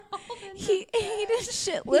He ate a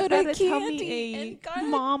shitload of candy and got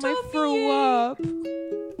Mom, a I tummy threw ache. up.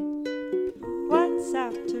 What's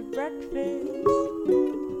after breakfast?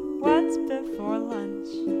 What's before lunch?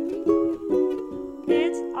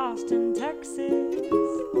 It's Austin, Texas.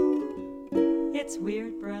 It's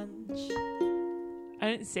Weird Brunch. I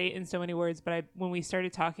didn't say it in so many words, but when we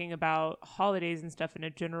started talking about holidays and stuff in a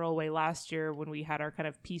general way last year, when we had our kind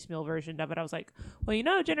of piecemeal version of it, I was like,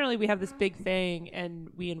 well, generally we have this big thing and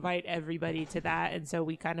we invite everybody to that. And so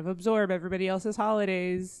we kind of absorb everybody else's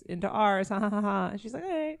holidays into ours. Ha ha ha ha. And she's like,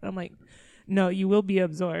 hey. And I'm like, no, you will be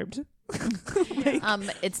absorbed.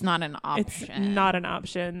 It's not an option. It's not an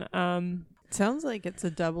option. Sounds like it's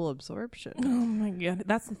a double absorption. Oh my God.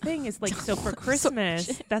 That's the thing is like, so for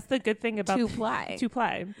Christmas, that's the good thing about two-ply,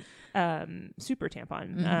 super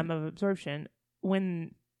tampon, of absorption.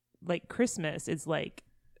 When like Christmas is like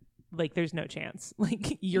there's no chance.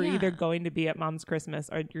 Like you're either going to be at mom's Christmas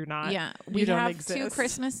or you're not. Yeah. We have 2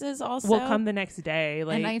 Christmases also. We'll come the next day.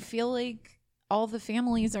 Like, and I feel like all the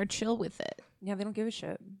families are chill with it. yeah, they don't give a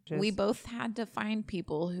shit. We both had to find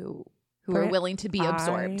people who are willing to be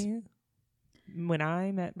absorbed. When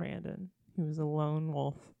I met Brandon, he was a lone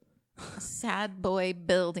wolf. Sad boy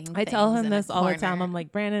building. I tell him things in this a all the corner. time. I'm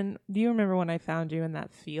like, Brandon, do you remember when I found you in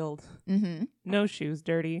that field? Mm-hmm. No shoes,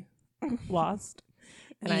 dirty, lost.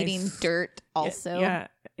 And eating dirt also. Yeah,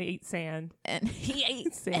 ate sand. And he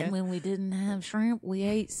ate Sand. And when we didn't have shrimp, we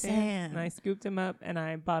ate sand. And I scooped him up and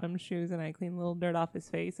I bought him shoes and I cleaned a little dirt off his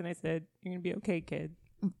face and I said, you're going to be okay, kid.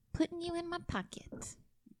 I'm putting you in my pocket.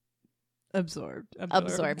 Absorbed.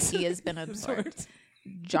 Absorbed. He has been absorbed.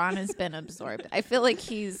 John has been absorbed. I feel like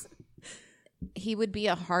he would be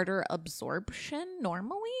a harder absorption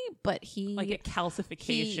normally, but he Like a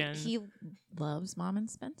calcification. He loves Mom and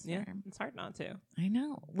Spencer. Yeah, it's hard not to. I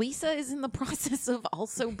know. Lisa is in the process of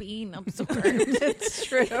also being absorbed. It's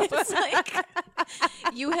true. It's like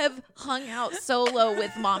you have hung out solo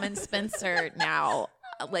with Mom and Spencer now,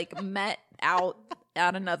 like met out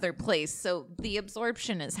at another place. So the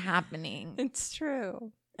absorption is happening. It's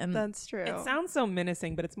true. And That's true. It sounds so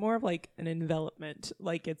menacing, but it's more of like an envelopment.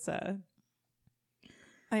 Like it's a...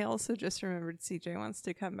 I also just remembered CJ wants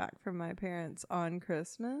to come back from my parents on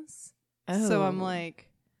Christmas. So I'm like,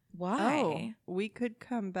 why? oh, we could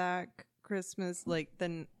come back Christmas like that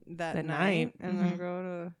The night night. and then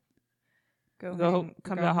go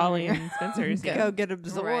come to Holly hang- and Spencer's. Go- go get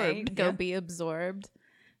absorbed. Right? Go Yeah. be absorbed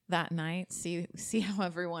that night. See how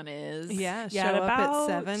everyone is. Yeah, Yeah, show up about-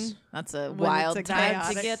 at 7. That's a When wild it's a time to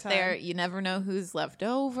chaotic get time. there. You never know who's left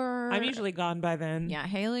over. I'm usually gone by then. Yeah,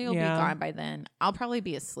 Haley will Yeah. be gone by then. I'll probably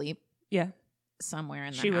be asleep Yeah. somewhere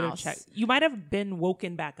in the She would have house. checked. You might have been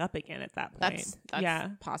woken back up again at that point. That's yeah.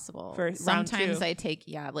 possible. For round Sometimes 2. I take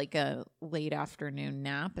like a late afternoon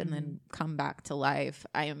nap and then come back to life.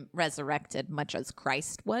 I am resurrected much as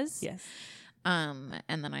Christ was. Yes. And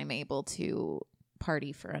then I'm able to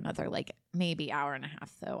party for another like maybe hour and a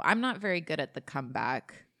half though. I'm not very good at the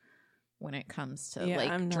comeback when it comes to Yeah,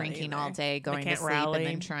 like I'm not drinking all either. day, going to can't sleep rally. and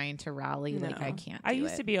then trying to rally. Like No. I can't I do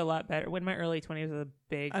used it. to be a lot better. When my early 20s was a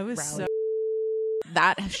big I was rally. so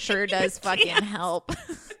That sure does fucking help.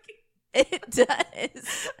 It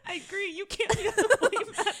does. I agree. You can't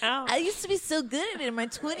leave that out. I used to be so good at it in my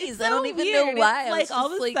 20s. It's I don't so even weird. know why. It's I was like all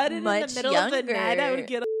just, of a sudden in the much middle of the night, I would younger.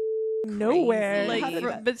 get nowhere. Crazy. like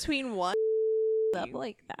Like, between one up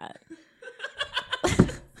like that.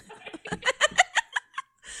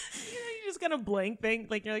 You're just gonna blank think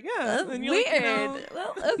like you're like yeah. And you're Weird. like,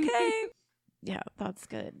 no. Well, okay. Yeah, that's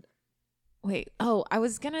good. Wait. Oh, I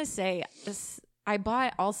was gonna say this. I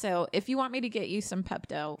bought also. If you want me to get you some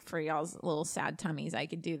Pepto for y'all's little sad tummies, I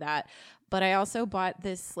could do that. But I also bought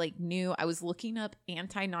this like new. I was looking up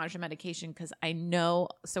anti-nausea medication because I know.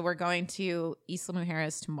 So we're going to Isla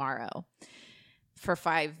Mujeres tomorrow for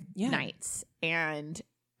 5 nights, and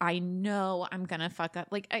I know I'm gonna fuck up.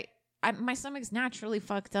 Like my stomach's naturally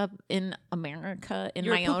fucked up in America in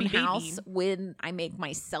You're a my own poopy baby. house when I make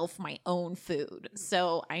myself my own food.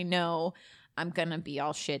 So I know I'm going to be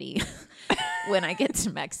all shitty when I get to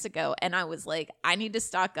Mexico. And I was like, I need to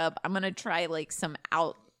stock up. I'm going to try like some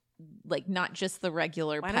like not just the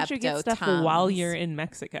regular Why Pepto don't you get stuff Tums. while you're in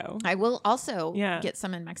Mexico? I will also Yeah. get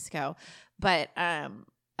some in Mexico. But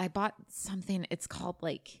I bought something. It's called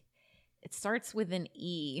like, it starts with an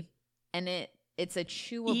E and it's a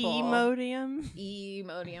chewable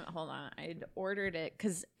Emodium. Hold on. I'd ordered it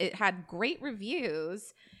because it had great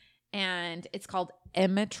reviews, and it's called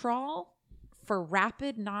Emetrol for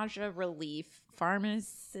rapid nausea relief.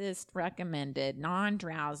 Pharmacist recommended,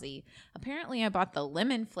 non-drowsy. Apparently, I bought the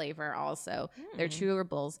lemon flavor also. They're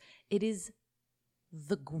chewables. It is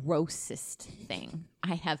the grossest thing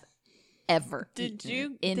I have ever Did eaten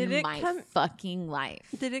you- in did it my come- fucking life.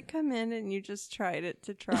 Did it come in and you just tried it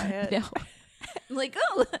to try it? No. Like,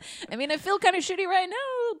 oh, I mean, I feel kind of shitty right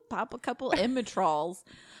now. Pop a couple Imitrols.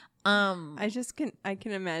 I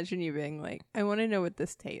can imagine you being like, I want to know what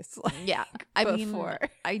this tastes like. Yeah. I before.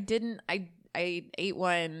 mean, I ate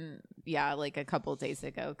one, yeah, like a couple days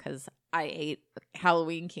ago because I ate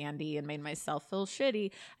Halloween candy and made myself feel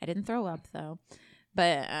shitty. I didn't throw up though.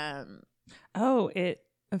 But Oh, it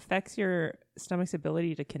affects your stomach's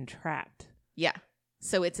ability to contract. yeah.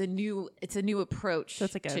 So it's a new approach So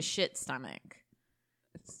it's like to a- shit stomach.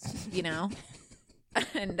 You know?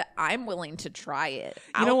 And I'm willing to try it.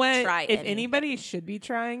 You know I'll what? Try If anything. anybody should be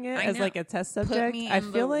trying it I as know. like a test Put subject, me I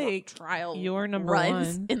in feel the like trial you're number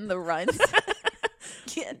runs one. in the runs.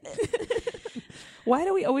 Get it? Why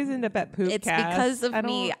do we always end up at poop It's cast? because of I don't-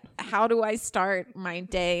 me. How do I start my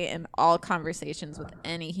day and all conversations with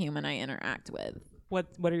any human I interact with? What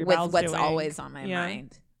are your With bowels what's doing? always on my Yeah.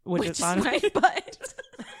 mind. Which is on my butt.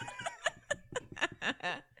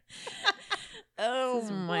 Oh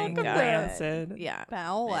my Welcome to god. Rancid. Yeah.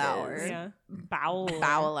 Bowel It hour. is. Yeah. Bowel.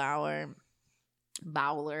 Bowel hour.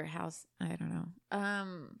 Bowler house. I don't know.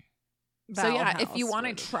 So Bowel yeah, if you house, want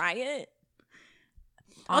to whatever. try it,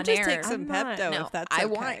 I'll on just air, take some I'm not- Pepto no, if that's I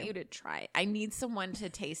okay. want you to try it. I need someone to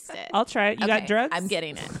taste it. I'll try it. You got Okay, drugs? I'm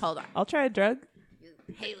getting it. Hold on. I'll try a drug.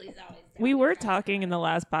 Haley's always down. We were talking in the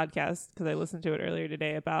last podcast because I listened to it earlier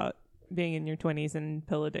today about being in your 20s and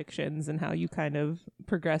pill addictions and how you kind of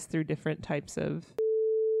progress through different types of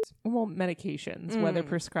medications, whether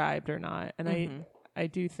prescribed or not. And I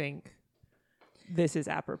do think this is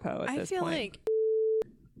apropos at I this feel point.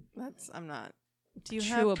 like I'm not. Do you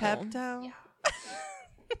Chewable. have Pepto?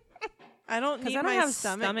 I don't Because need I don't my have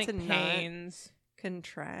stomach to not pains.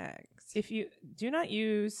 contract. If you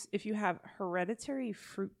if you have hereditary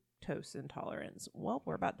fructose intolerance, well,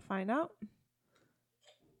 we're about to find out.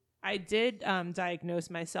 I did diagnose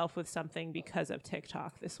myself with something because of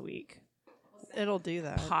TikTok this week. It'll do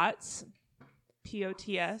that. POTS,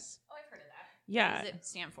 POTS. Oh, I've heard of that. Yeah, What does it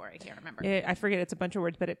stand for? I can't remember. I forget. It's a bunch of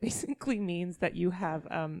words, but it basically means that you have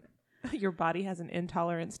your body has an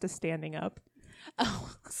intolerance to standing up. Oh,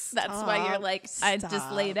 that's why you're like, I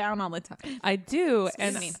just lay Stop. down all the time. I do,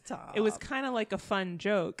 and me. Stop. it was kind of like a fun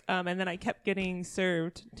joke. And then I kept getting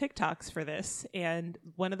served TikToks for this. And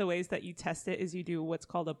one of the ways that you test it is you do what's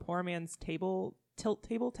called a poor man's tilt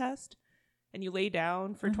table test. And you lay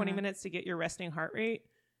down for 20 minutes to get your resting heart rate.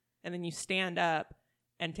 And then you stand up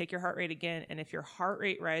and take your heart rate again. And if your heart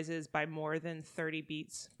rate rises by more than 30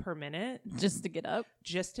 beats per minute, Just to get up.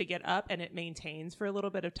 and it maintains for a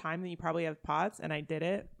little bit of time, then you probably have POTS. And I did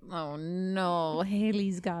it. Oh no,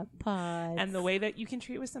 Haley's got POTS. And the way that you can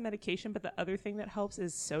treat with some medication, but the other thing that helps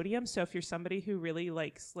is sodium. So if you're somebody who really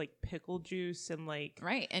likes like pickle juice and like,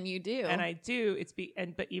 right, and you do. and I do,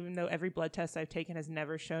 but even though every blood test I've taken has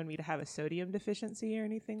never shown me to have a sodium deficiency or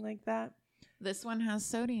anything like that. This one has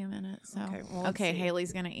sodium in it, so Okay, well, let's okay. see.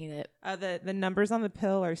 Haley's gonna eat it. The numbers on the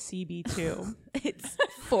pill are CB2. It's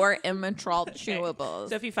 4 Imitrol chewables.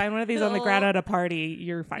 So if you find one of these on the ground at a party,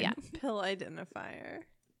 you're fine. Yeah. pill identifier.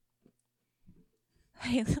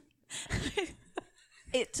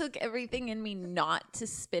 It took everything in me not to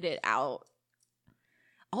spit it out.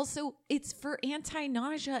 Also, it's for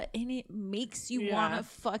anti-nausea and it makes you Yeah. want to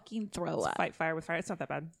fucking throw It's up. fight fire with fire. It's not that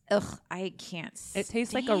bad. Ugh, I can't. It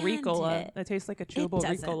tastes like a stand Ricola. It tastes like a It chewable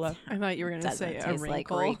doesn't. Ricola. I thought you were going to Doesn't say a taste like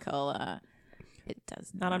wrinkle. Ricola. It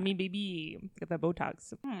does Not on me, baby. Get that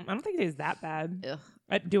Botox. I don't think it is that bad. Ugh.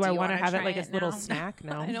 Do I you want to wanna have it try like a it little now? snack?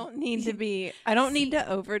 No. I don't need to be. I don't need to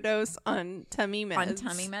overdose on tummy meds. On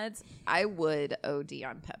tummy meds, I would OD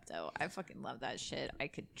on Pepto. I fucking love that shit. I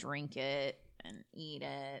could drink it and eat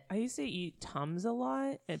it. I used to eat Tums a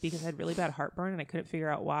lot because I had really bad heartburn and I couldn't figure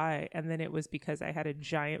out why. And then it was because I had a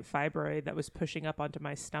giant fibroid that was pushing up onto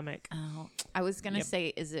my stomach. Oh, I was gonna Yep. say,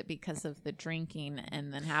 is it because of the drinking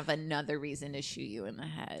and then have another reason to shoot you in the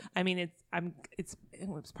head? I mean, it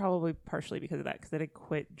was probably partially because of that because I did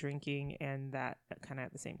quit drinking and that kind of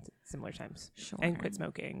at the similar times Sure. and quit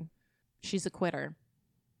smoking. She's a quitter,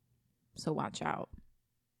 so watch out.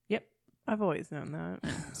 Yep. I've always known that.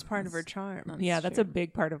 It's part of her charm. That's a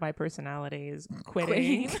big part of my personality is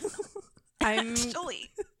quitting. I'm. Actually,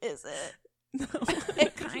 is it?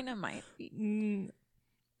 It kind of might be.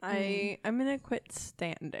 I'm gonna quit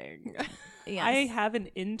standing. Yes. I have an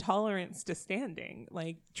intolerance to standing.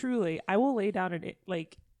 Like truly, I will lay down and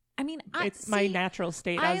I mean, it's my natural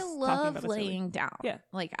state. I was talking love about this earlier. laying down. Yeah.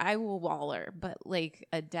 Like I will waller, but like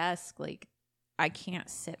a desk, like I can't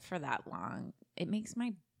sit for that long. It makes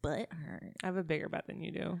my butt hurt. I have a bigger butt than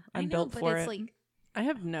you do. I I'm know, built but for it's it. like I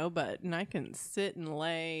have no butt, and I can sit and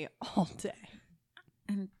lay all day.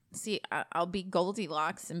 And see, I'll be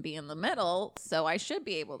Goldilocks and be in the middle, so I should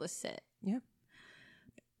be able to sit. Yeah.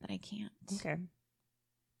 But I can't. Okay.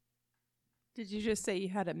 Did you just say you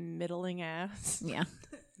had a middling ass? Yeah.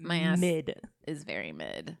 My ass Mid. is very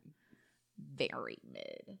mid. Very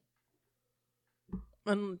mid.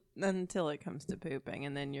 Until it comes to pooping,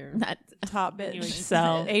 and then you're That top bitch. You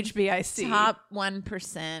excel. HBIC. top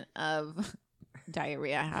 1% of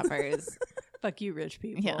diarrhea havers. Fuck you, rich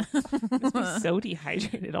people. Yeah. Must be so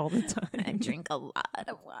dehydrated all the time. I drink a lot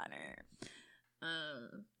of water.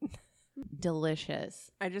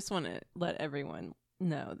 Delicious. I just want to let everyone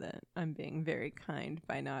know that I'm being very kind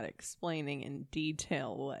by not explaining in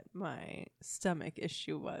detail what my stomach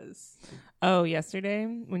issue was. Oh, yesterday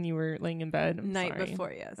when you were laying in bed? I'm Night sorry.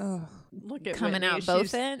 before, yes. Oh. Look at Coming Whitney. out both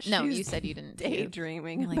She's- in? No, you she's said you didn't.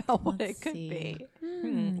 daydreaming Like, about what let's it could see.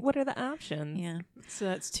 be. What are the options? Yeah. So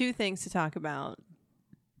that's two things to talk about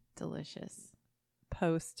Delicious.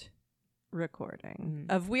 post recording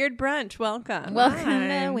Mm. of Weird Brunch. Welcome. Welcome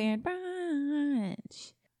Hi. to Weird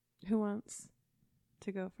Brunch. Who wants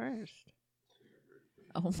to go first?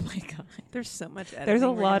 Oh my god. There's so much editing. There's a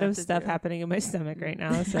we're gonna lot have of to stuff do. happening in my stomach right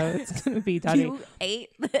now, so it's going to be Dottie. You ate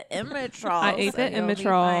the Imitrol. I ate so the you'll be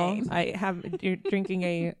Imitrol. fine. I have you're drinking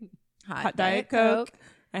a Hot Diet Coke.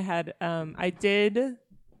 I had I did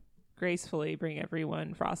gracefully bring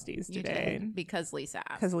everyone Frosties You today did, because Lisa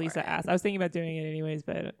asked. because Lisa for it. asked. I was thinking about doing it anyways,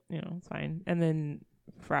 but it's fine. And then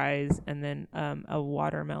fries, and then a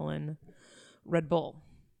watermelon Red Bull.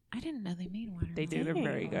 I didn't know they made water. They do. They're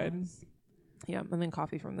very good. Yeah, and then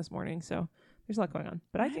coffee from this morning. So there's a lot going on.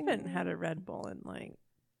 But I I think haven't had a Red Bull in like.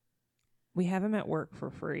 we have them at work for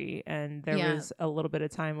free, and there Yeah. was a little bit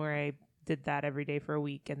of time where I did that every day for a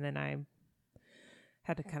week, and then I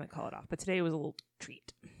had to kind of call it off. But today was a little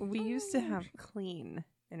treat. We used to have clean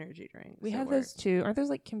energy drinks. We at have work. those too. Aren't those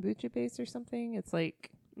like kombucha based or something? It's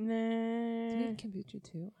like do we Nah. have kombucha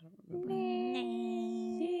too? I don't remember.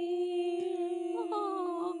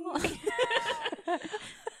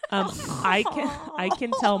 I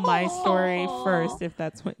can tell my story first if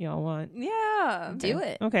that's what y'all want. Yeah. Do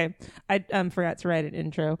it. Okay. I forgot to write an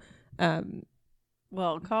intro.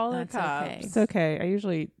 Well, call the That's cops. okay. It's okay. I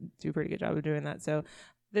usually do a pretty good job of doing that. So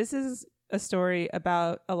this is a story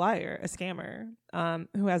about a liar, a scammer,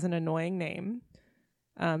 who has an annoying name.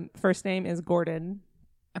 First name is Gordon.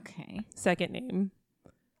 Okay. Second name,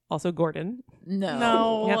 also Gordon. No.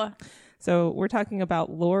 No. Yep. So we're talking about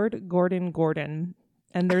Lord Gordon Gordon.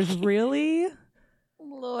 And there's really...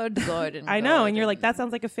 Lord Gordon. I know, and you're like, that Gordon.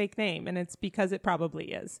 sounds like a fake name, and it's because it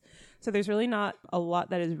probably is. So there's really not a lot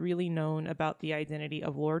that is really known about the identity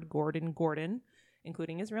of Lord Gordon Gordon,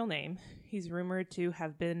 including his real name. He's rumored to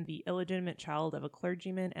have been the illegitimate child of a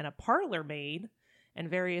clergyman and a parlor maid, and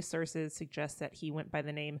various sources suggest that he went by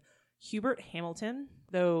the name Hubert Hamilton,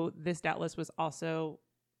 though this doubtless was also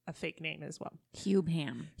a fake name as well.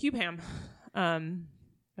 Hubham. Hugh Ham.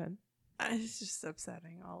 Good. It's just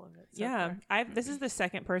upsetting, all of it. so Yeah, far. this is the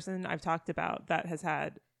second person I've talked about that has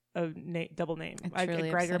had a double name. It's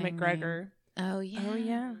really Gregor upsetting McGregor. Oh yeah. Oh,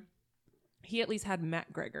 yeah. He at least had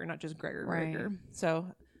Matt Gregor, not just Gregor Right. Gregor. So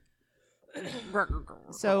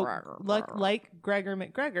like Gregor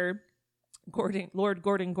McGregor, Lord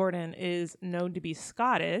Gordon Gordon is known to be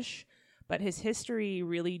Scottish, but his history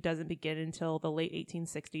really doesn't begin until the late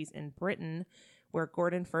 1860s in Britain, where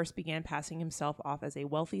Gordon first began passing himself off as a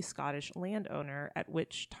wealthy Scottish landowner, at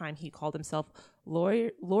which time he called himself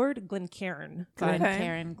Lord Glencairn. Glenn Okay.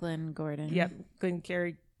 Karen Glenn Gordon. Yep,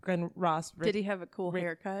 Glencairn, Glen Ross. Did he have a cool Rick-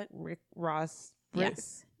 haircut? Rick Ross.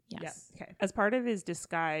 Yes. Yeah. Yes. Okay. As part of his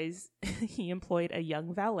disguise, he employed a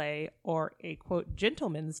young valet, or a quote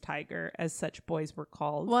gentleman's tiger, as such boys were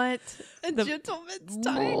called. What? A The- gentleman's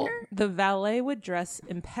tiger? The valet would dress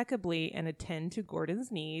impeccably and attend to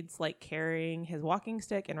Gordon's needs, like carrying his walking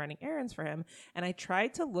stick and running errands for him. And I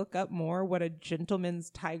tried to look up more what a gentleman's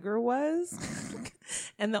tiger was,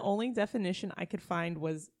 and the only definition I could find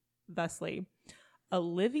was thusly: a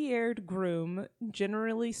liviered groom,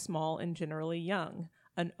 generally small and generally young.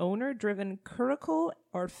 An owner-driven curricle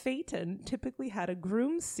or phaeton typically had a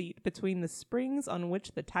groom's seat between the springs on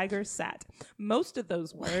which the tiger sat. Most of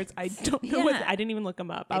those words, I don't know what. Yeah. I didn't even look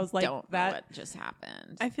them up. I was like, don't know that. what just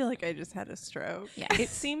happened. I feel like I just had a stroke. yeah. It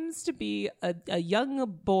seems to be a young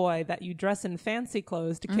boy that you dress in fancy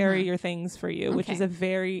clothes to carry your things for you, which Okay. is a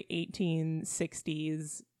very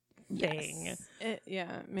 1860s thing. Yes.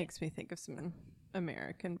 It makes me think of some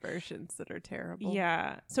American versions that are terrible.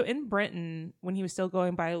 Yeah. So in Britain, when he was still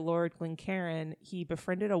going by Lord Glencairn, he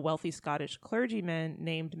befriended a wealthy Scottish clergyman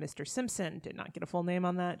named Mr. Simpson. Did not get a full name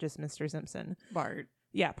on that, just Mr. Simpson. Bart.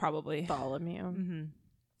 Yeah, probably. Bartholomew. Mm-hmm.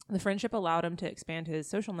 The friendship allowed him to expand his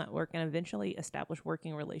social network and eventually establish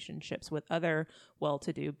working relationships with other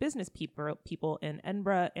well-to-do business people in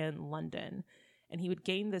Edinburgh and London. And he would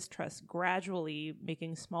gain this trust gradually,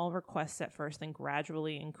 making small requests at first and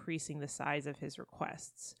gradually increasing the size of his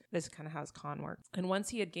requests. This is kind of how his con worked. And once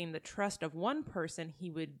he had gained the trust of one person,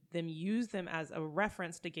 he would then use them as a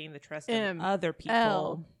reference to gain the trust of other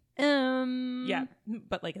people. Yeah,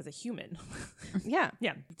 but like as a human. Yeah.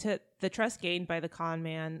 Yeah. To the trust gained by the con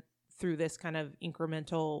man through this kind of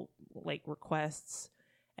incremental like requests,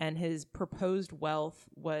 and his proposed wealth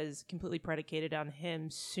was completely predicated on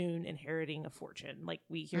him soon inheriting a fortune. Like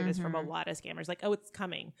we hear this from a lot of scammers, like, oh, it's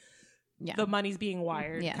coming. Yeah. The money's being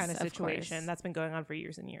wired Yes, kind of situation. course. That's been going on for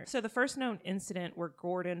years and years. So the first known incident where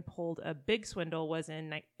Gordon pulled a big swindle was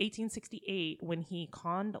in 1868 when he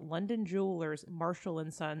conned London jewelers Marshall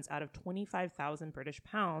and Sons out of 25,000 British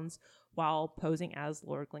pounds while posing as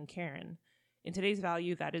Lord Glencairn. In today's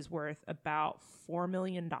value, that is worth about $4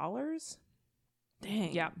 million.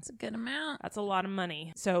 Dang. Yeah. It's a good amount. That's a lot of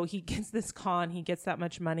money. So he gets this con, he gets that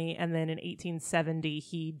much money, and then in 1870,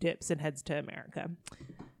 he dips and heads to America.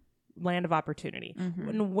 Land of opportunity.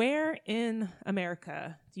 And where in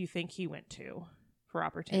America do you think he went to for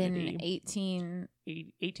opportunity? In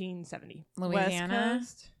 1870. Louisiana.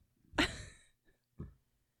 West Coast.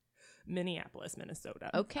 Minneapolis, Minnesota.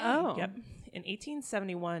 Okay. Oh. Yep. In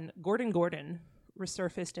 1871, Gordon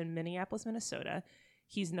resurfaced in Minneapolis, Minnesota.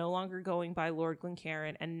 He's no longer going by Lord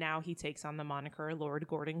Glencairn, and now he takes on the moniker Lord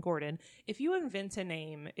Gordon. If you invent a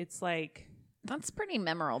name, it's like... That's pretty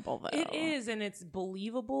memorable, though. It is, and it's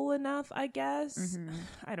believable enough, I guess.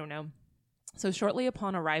 I don't know. So shortly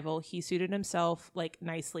upon arrival, he suited himself like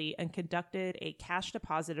nicely and conducted a cash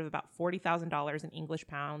deposit of about $40,000 in English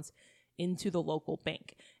pounds into the local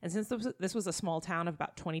bank. And since this was a small town of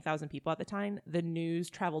about 20,000 people at the time, the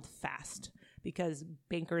news traveled fast because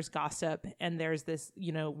bankers gossip, and there's this,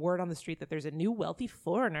 word on the street that there's a new wealthy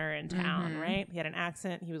foreigner in town, right? He had an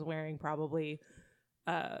accent. He was wearing probably...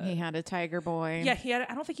 he had a tiger boy. Yeah,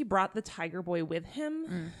 I don't think he brought the tiger boy with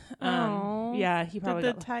him. Oh. Yeah, he probably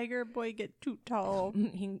Did the tiger boy get too tall?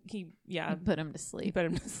 he Put him to he sleep. put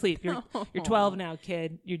him to sleep. You're 12 now,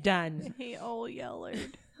 kid. You're done. He all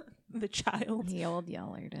yellered. The child. He old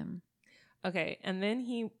yellered him. Okay, and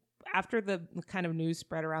then after the kind of news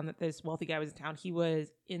spread around that this wealthy guy was in town, he was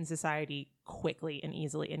in society quickly and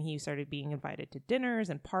easily, and he started being invited to dinners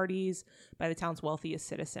and parties by the town's wealthiest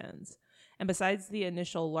citizens. And besides the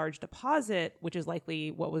initial large deposit, which is likely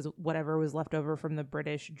whatever was left over from the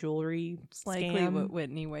British jewelry Likely scam. what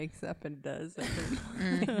Whitney wakes up and does.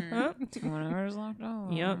 Whatever's left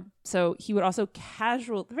over. Yep. So he would also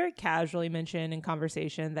very casually mention in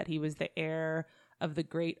conversation that he was the heir of the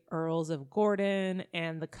great Earls of Gordon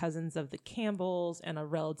and the cousins of the Campbells and a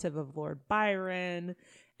relative of Lord Byron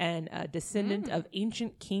and a descendant of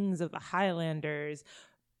ancient kings of the Highlanders.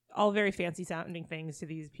 All very fancy sounding things to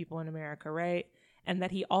these people in America, right? And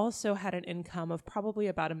that he also had an income of probably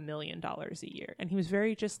about $1 million a year. And he was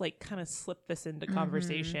very just like kind of slipped this into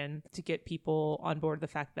conversation to get people on board the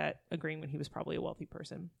fact that agreeing that he was probably a wealthy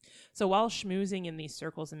person. So while schmoozing in these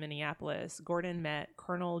circles in Minneapolis, Gordon met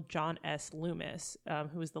Colonel John S. Loomis,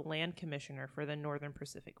 who was the land commissioner for the Northern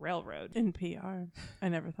Pacific Railroad. In PR. I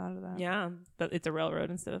never thought of that. Yeah, but it's a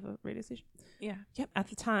railroad instead of a radio station. Yeah. Yep. At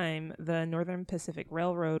the time, the Northern Pacific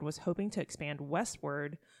Railroad was hoping to expand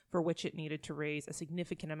westward, for which it needed to raise a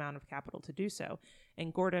significant amount of capital to do so.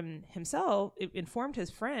 And Gordon himself informed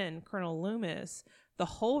his friend, Colonel Loomis, the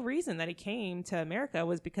whole reason that he came to America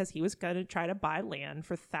was because he was going to try to buy land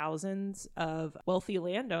for thousands of wealthy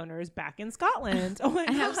landowners back in Scotland. Oh my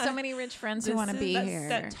God. I have so many rich friends who want to be here.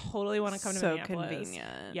 That totally want to come to So Minneapolis.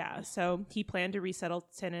 convenient. Yeah, so he planned to resettle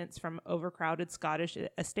tenants from overcrowded Scottish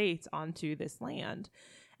estates onto this land.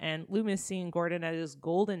 And Loomis, seeing Gordon as his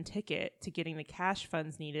golden ticket to getting the cash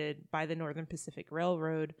funds needed by the Northern Pacific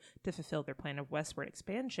Railroad to fulfill their plan of westward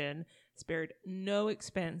expansion, spared no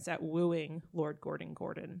expense at wooing Lord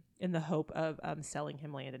Gordon in the hope of selling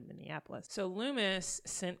him land in Minneapolis. So Loomis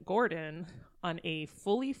sent Gordon on a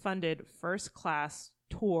fully funded first-class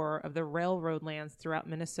tour of the railroad lands throughout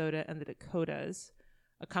Minnesota and the Dakotas,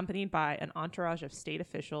 accompanied by an entourage of state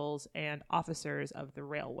officials and officers of the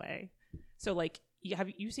railway. So, like,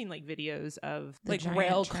 you've seen like videos of The like giant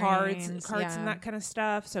rail trains, carts yeah. and that kind of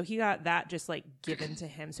stuff. So he got that just like given to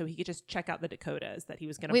him so he could just check out the Dakotas that he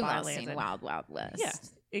was going to We've buy all land seen in. Wild Wild West. Yeah,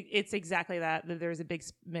 it's exactly that. There's a big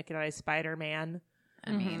mechanized Spider-Man.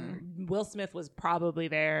 I mean, Will Smith was probably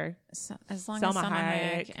there. so, as long Selma as Selma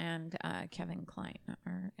Hayek. Hayek and Kevin Kline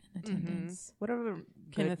are in attendance. Whatever.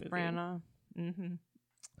 Kenneth Branagh. Mm-hmm.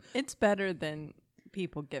 It's better than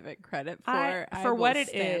people give it credit for. I For will what it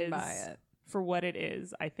stand is, by it. for what it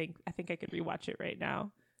is, I think I could rewatch it right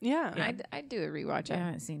now. Yeah. Yeah. I'd do a rewatch. I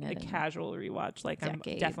haven't seen A it. in- casual rewatch. Like I'm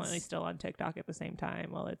decades. definitely still on TikTok at the same time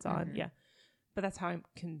while it's on. Mhm. Yeah. But that's how I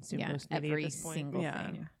consume Yeah, most media every at this point. single Yeah.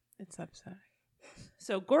 thing. It's upsetting.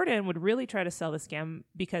 So Gordon would really try to sell the scam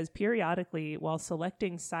because periodically, while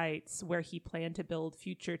selecting sites where he planned to build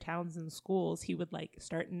future towns and schools, he would like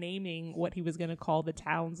start naming what he was going to call the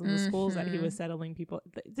towns and the schools that he was settling people.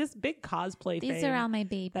 This big cosplay These thing are all my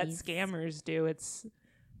babies. that scammers do. It's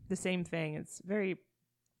the same thing. It's very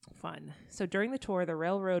fun. So during the tour, the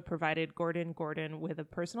railroad provided Gordon with a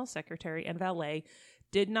personal secretary and valet.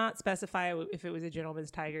 Did not specify if it was a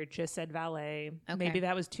gentleman's tiger, just said valet. Okay. Maybe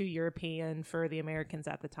that was too European for the Americans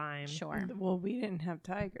at the time. Sure. Well, we didn't have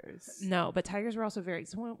tigers. No, but tigers were also very...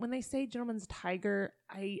 So when they say gentleman's tiger,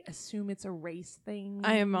 I assume it's a race thing.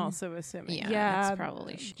 I am also assuming. Yeah. That's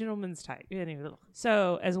probably gentleman's tiger. Anyway,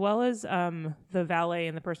 so as well as the valet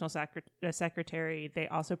and the personal secretary, they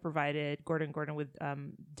also provided Gordon with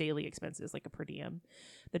daily expenses, like a per diem.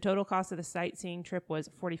 The total cost of the sightseeing trip was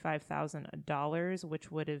 $45,000,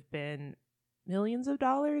 which would have been millions of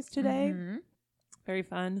dollars today. Mhm. Very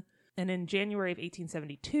fun. And in January of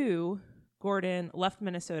 1872, Gordon left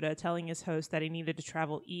Minnesota telling his host that he needed to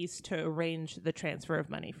travel east to arrange the transfer of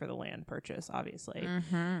money for the land purchase, obviously.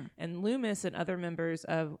 Mhm. And Loomis and other members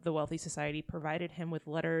of the wealthy society provided him with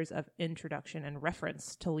letters of introduction and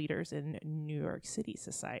reference to leaders in New York City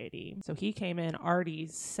society. So he came in already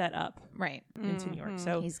set up Right. into New York.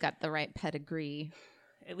 So He's got the right pedigree.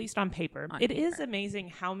 at least on paper. On It is paper. amazing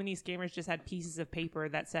how many scammers just had pieces of paper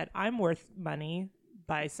that said, I'm worth money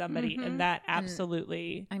by somebody. And that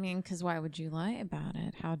absolutely... I mean, because why would you lie about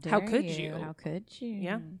it? How dare How could you? How could you?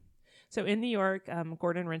 Yeah. So in New York,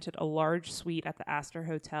 Gordon rented a large suite at the Astor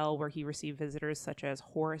Hotel where he received visitors such as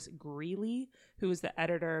Horace Greeley, who was the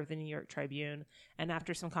editor of the New York Tribune. And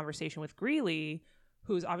after some conversation with Greeley,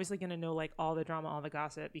 who's obviously going to know like all the drama, all the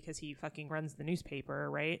gossip because he fucking runs the newspaper,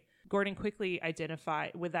 right? Gordon quickly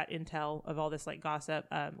identified, with that intel of all this like gossip,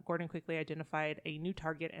 Gordon quickly identified a new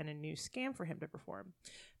target and a new scam for him to perform.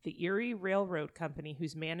 The Erie Railroad Company,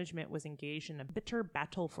 whose management was engaged in a bitter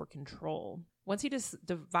battle for control. Once he just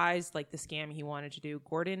devised like the scam he wanted to do,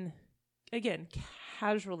 Gordon, again,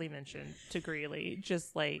 casually mentioned to Greeley,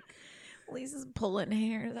 just like, Lisa's pulling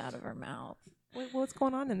hairs out of her mouth. What's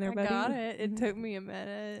going on in there, I buddy? got it. It took me a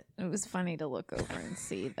minute. It was funny to look over and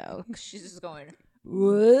see, though. 'Cause she's just going,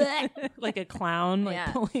 Like a clown, like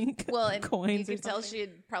Yeah. pulling well, and coins. you or could tell something. she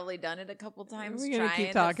had probably done it a couple times. We're gonna trying keep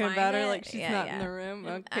to talking find about her it. like she's Yeah, not yeah. in the room.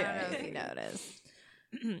 I Okay. don't know if you noticed.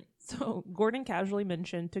 So Gordon casually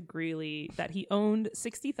mentioned to Greeley that he owned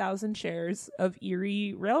 60,000 shares of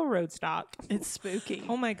Erie Railroad stock. It's spooky.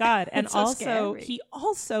 Oh my God. And It's so also, scary. he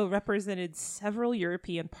also represented several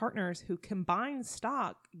European partners who combined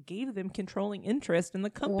stock gave them controlling interest in the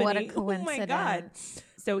company. What a Oh my God. coincidence.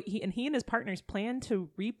 So he and his partners planned to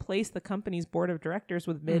replace the company's board of directors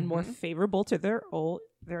with men more favorable to their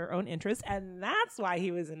own interests. And that's why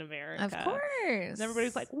he was in America. Of course. And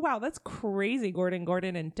everybody's like, wow, that's crazy,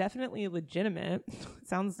 Gordon, and definitely legitimate.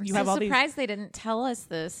 Sounds you I'm have so all these. surprised they didn't tell us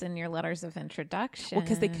this in your letters of introduction. Well,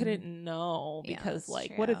 because they couldn't know. Yeah, Because, that's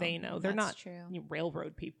like, what do true. they know? They're That's not true.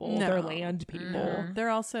 railroad people. No. They're land people. Mhm.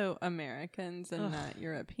 They're also Americans and Ugh. not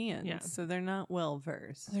Europeans, Yeah. so they're not well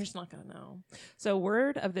versed. They're just not going to know. So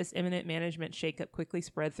word of this imminent management shakeup quickly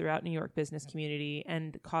spread throughout New York business community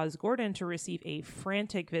and caused Gordon to receive a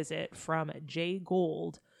frantic visit from Jay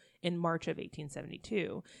Gould in March of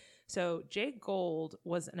 1872. So Jay Gould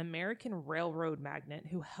was an American railroad magnate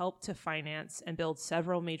who helped to finance and build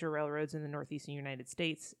several major railroads in the northeastern United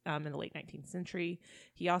States in the late 19th century.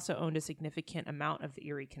 He also owned a significant amount of the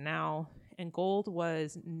Erie Canal, and Gould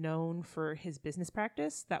was known for his business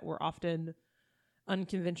practice that were often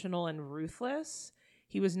unconventional and ruthless.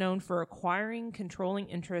 He was known for acquiring controlling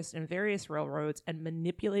interest in various railroads and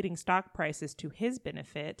manipulating stock prices to his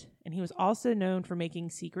benefit. And he was also known for making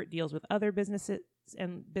secret deals with other businesses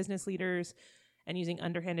and business leaders and using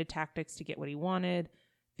underhanded tactics to get what he wanted.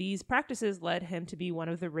 These practices led him to be one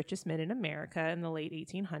of the richest men in America in the late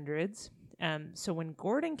 1800s. So when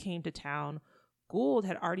Gordon came to town, Gould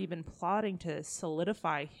had already been plotting to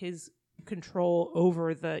solidify his control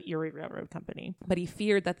over the Erie Railroad Company. But he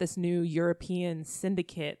feared that this new European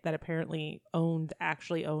syndicate that apparently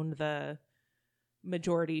actually owned the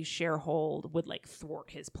majority sharehold would like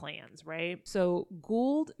thwart his plans, right? So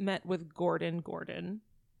Gould met with Gordon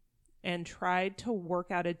and tried to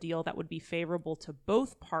work out a deal that would be favorable to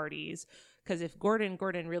both parties. Because if Gordon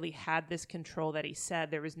really had this control that he said,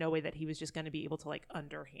 there was no way that he was just going to be able to like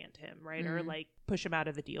underhand him, right? Or like push him out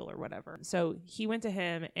of the deal or whatever. So he went to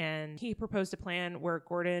him and he proposed a plan where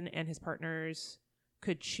Gordon and his partners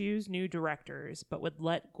could choose new directors, but would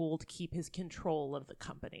let Gould keep his control of the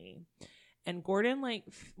company. And Gordon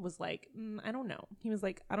was like, I don't know. He was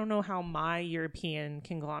like, I don't know how my European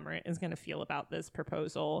conglomerate is going to feel about this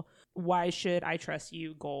proposal. Why should I trust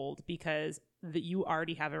you, Gould? Because you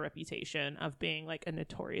already have a reputation of being like a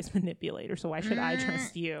notorious manipulator. So why should I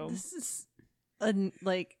trust you? This is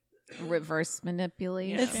like reverse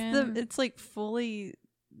manipulation. It's like fully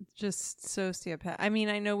just sociopath. I mean,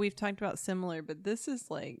 I know we've talked about similar, but this is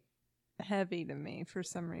like heavy to me for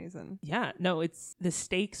some reason. Yeah, no, it's the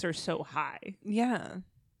stakes are so high. Yeah,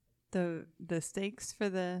 the stakes for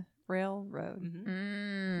the railroad.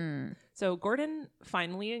 Mm-hmm. So Gordon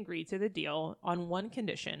finally agreed to the deal on one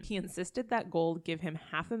condition. He insisted that Gould give him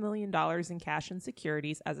 $500,000 in cash and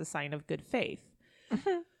securities as a sign of good faith.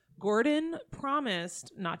 Gordon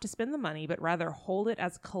promised not to spend the money, but rather hold it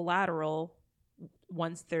as collateral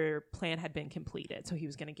once their plan had been completed. So he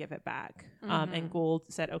was going to give it back. And Gould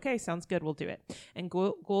said, okay, sounds good. We'll do it. And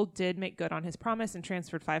Gould did make good on his promise and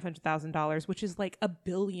transferred $500,000, which is like $1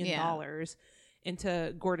 billion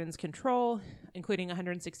into Gordon's control, including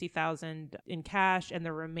 $160,000 in cash and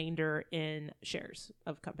the remainder in shares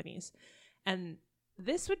of companies. And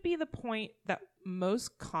this would be the point that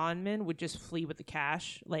most con men would just flee with the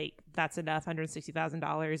cash. Like, that's enough,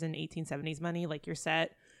 $160,000 in 1870s money. Like, you're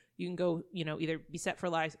set. You can go, either be set for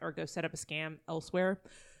life or go set up a scam elsewhere.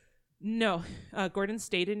 No, Gordon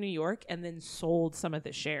stayed in New York and then sold some of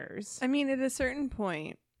the shares. I mean, at a certain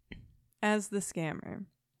point, as the scammer,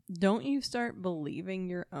 don't you start believing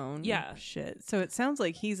your own shit? So it sounds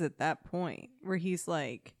like he's at that point where he's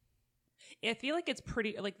like... I feel like it's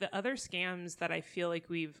pretty... Like, the other scams that I feel like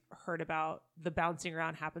we've heard about, the bouncing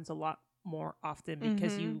around happens a lot more often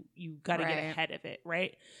because you got to get ahead of it,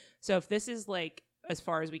 right? So if this is like... as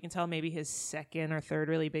far as we can tell, maybe his second or third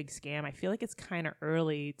really big scam, I feel like it's kind of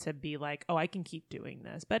early to be like, oh, I can keep doing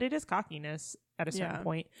this. But it is cockiness at a certain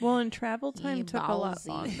point. Well, and travel time took a lot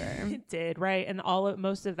longer. It did, right? And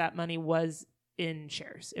most of that money was in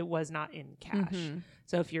shares. It was not in cash.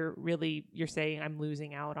 So if you're saying I'm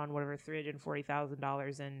losing out on whatever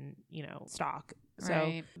 $340,000 in, stock.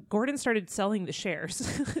 So Gordon started selling the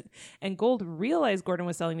shares and Gould realized Gordon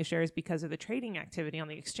was selling the shares because of the trading activity on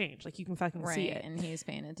the exchange. Like, you can fucking see it. And he's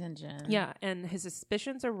paying attention. Yeah. And his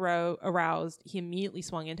suspicions aroused. He immediately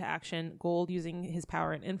swung into action. Gould, using his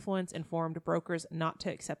power and influence, informed brokers not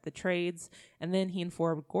to accept the trades. And then he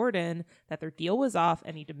informed Gordon that their deal was off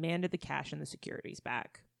and he demanded the cash and the securities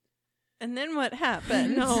back. And then what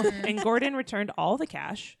happened? And Gordon returned all the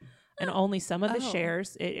cash and only some of the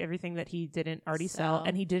shares, everything that he didn't already sell.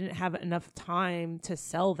 And he didn't have enough time to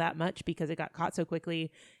sell that much because it got caught so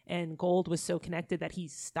quickly. And Gould was so connected that he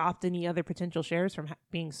stopped any other potential shares from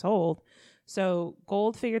being sold. So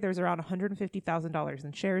Gould figured there was around $150,000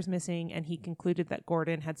 in shares missing, and he concluded that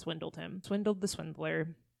Gordon had swindled the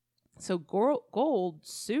swindler. So Gould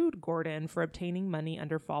sued Gordon for obtaining money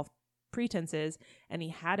under false pretenses, and he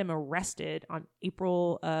had him arrested on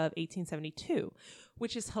April of 1872,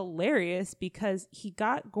 which is hilarious because he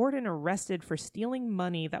got Gordon arrested for stealing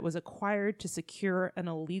money that was acquired to secure an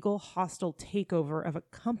illegal hostile takeover of a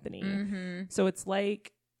company. So it's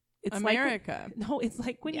like America. It's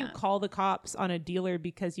like when you call the cops on a dealer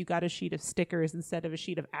because you got a sheet of stickers instead of a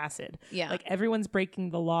sheet of acid. Yeah. Like, everyone's breaking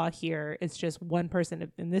the law here. It's just one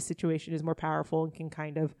person in this situation is more powerful and can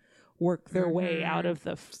kind of work their way out of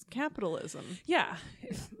the capitalism. Yeah.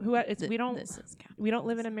 We don't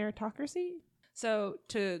live in a meritocracy. So,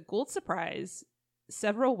 to Gould's surprise,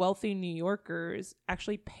 several wealthy New Yorkers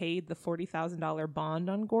actually paid the $40,000 bond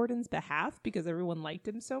on Gordon's behalf because everyone liked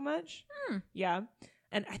him so much. Yeah.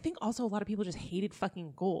 And I think also a lot of people just hated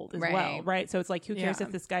fucking Gould as well, right? So it's like, who cares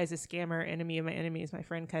if this guy is a scammer, enemy of my enemy is my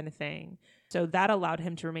friend kind of thing. So that allowed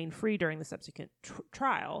him to remain free during the subsequent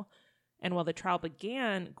trial. And while the trial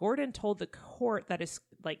began, Gordon told the court that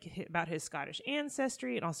about his Scottish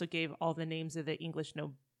ancestry, and also gave all the names of the English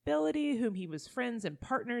nobility whom he was friends and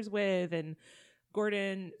partners with. And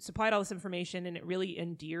Gordon supplied all this information, and it really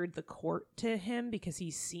endeared the court to him because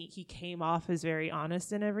he came off as very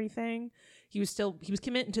honest and everything. He was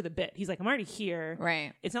committing to the bit. He's like, I'm already here.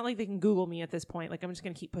 Right. It's not like they can Google me at this point. Like, I'm just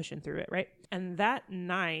going to keep pushing through it. Right. And that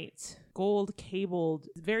night, Gould cabled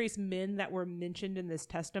various men that were mentioned in this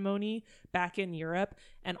testimony back in Europe,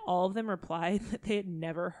 and all of them replied that they had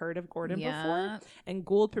never heard of Gordon before. And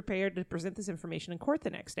Gould prepared to present this information in court the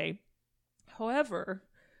next day. However,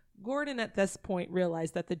 Gordon at this point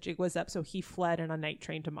realized that the jig was up, so he fled on a night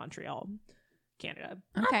train to Montreal, Canada.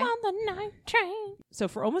 Okay. I'm on the night train. So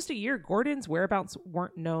for almost a year, Gordon's whereabouts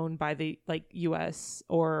weren't known by the U.S.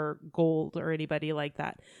 or Gould or anybody like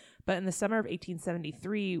that. But in the summer of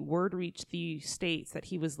 1873, word reached the States that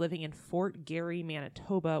he was living in Fort Garry,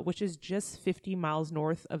 Manitoba, which is just 50 miles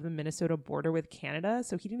north of the Minnesota border with Canada.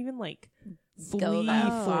 So he didn't even go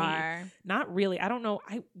that far. Not really. I don't know.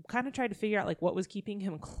 I kind of tried to figure out what was keeping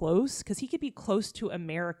him close, because he could be close to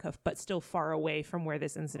America, but still far away from where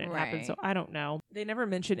this incident happened. So I don't know. They never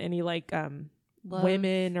mentioned any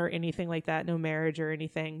women or anything like that. No marriage or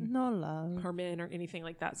anything. No love. Or men or anything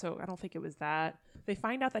like that. So I don't think it was that. They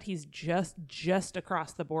find out that he's just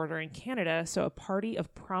across the border in Canada. So a party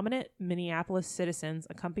of prominent Minneapolis citizens,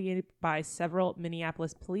 accompanied by several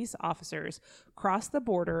Minneapolis police officers, crossed the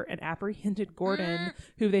border and apprehended Gordon,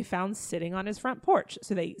 who they found sitting on his front porch.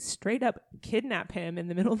 So they straight up kidnap him in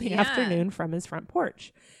the middle of the afternoon from his front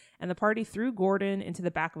porch. And the party threw Gordon into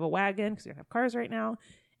the back of a wagon, because they don't have cars right now,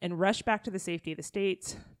 and rushed back to the safety of the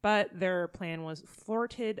States. But their plan was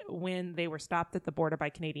thwarted when they were stopped at the border by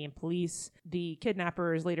Canadian police. The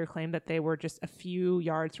kidnappers later claimed that they were just a few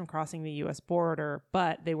yards from crossing the U.S. border,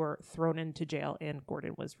 but they were thrown into jail and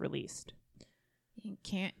Gordon was released. You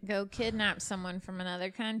can't go kidnap someone from another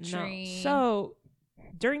country. No. So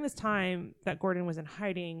during this time that Gordon was in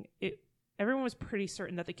hiding, everyone was pretty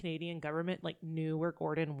certain that the Canadian government knew where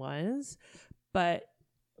Gordon was, but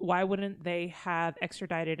why wouldn't they have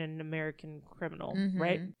extradited an American criminal,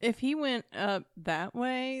 right? If he went up that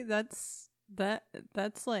way, that's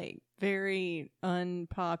very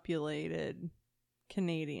unpopulated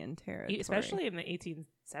Canadian territory, especially in the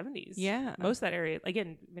 1870s. Yeah, most of that area,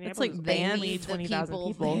 again, Minneapolis, it's barely 20,000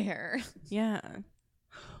 people there. Yeah.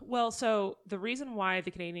 Well, so the reason why the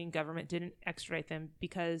Canadian government didn't extradite them,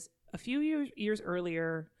 because a few years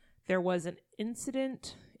earlier, there was an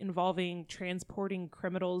incident involving transporting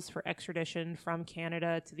criminals for extradition from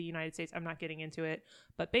Canada to the United States. I'm not getting into it,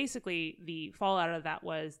 but basically the fallout of that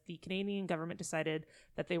was the Canadian government decided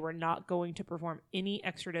that they were not going to perform any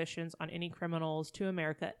extraditions on any criminals to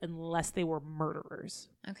America unless they were murderers.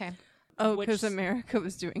 Okay. Oh, because America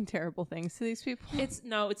was doing terrible things to these people? It's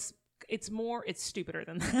stupider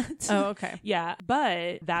than that. Oh, okay. Yeah,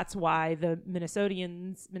 but that's why the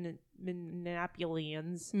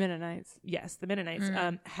Mennonites. Yes, the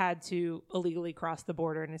Mennonites had to illegally cross the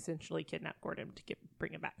border and essentially kidnap Gordon to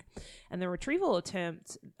bring him back. And the retrieval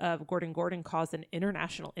attempt of Gordon caused an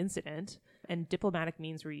international incident, and diplomatic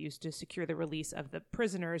means were used to secure the release of the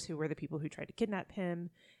prisoners who were the people who tried to kidnap him.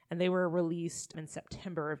 And they were released in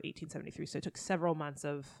September of 1873. So it took several months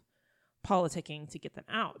of politicking to get them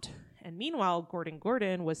out. And meanwhile,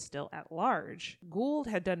 Gordon was still at large. Gould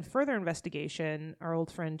had done further investigation, our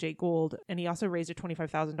old friend Jay Gould, and he also raised a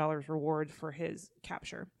 $25,000 reward for his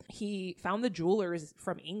capture. He found the jewelers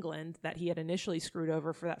from England that he had initially screwed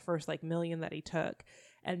over for that first $1 million that he took.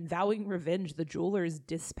 And vowing revenge, the jewelers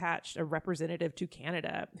dispatched a representative to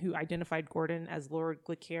Canada who identified Gordon as Lord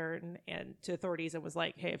Glencairn and to authorities and was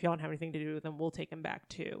like, hey, if y'all don't have anything to do with him, we'll take him back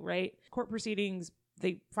too, right? Court proceedings,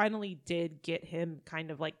 they finally did get him kind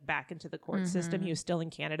of back into the court system. He was still in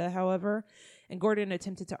Canada, however. And Gordon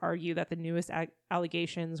attempted to argue that the newest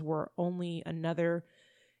allegations were only another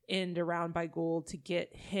end around by Gould to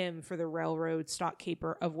get him for the railroad stock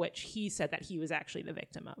caper, of which he said that he was actually the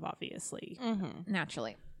victim of, obviously.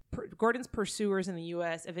 Naturally. Gordon's pursuers in the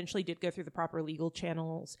U.S. eventually did go through the proper legal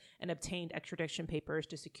channels and obtained extradition papers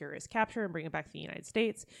to secure his capture and bring him back to the United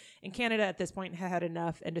States. And Canada at this point had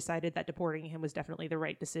enough and decided that deporting him was definitely the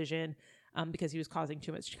right decision because he was causing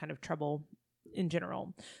too much kind of trouble in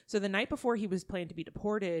general. So the night before he was planned to be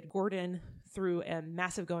deported, Gordon threw a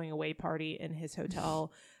massive going away party in his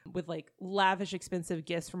hotel with lavish, expensive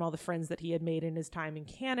gifts from all the friends that he had made in his time in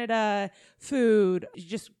Canada, food,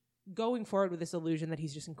 just going forward with this illusion that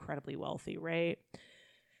he's just incredibly wealthy, right?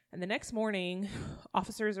 And the next morning,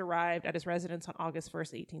 officers arrived at his residence on August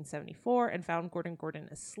 1st, 1874, and found Gordon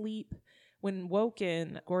asleep. When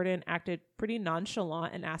woken, Gordon acted pretty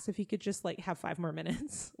nonchalant and asked if he could just have 5 more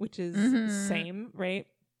minutes, which is same, right?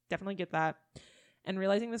 Definitely get that. And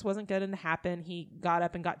realizing this wasn't going to happen, he got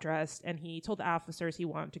up and got dressed, and he told the officers he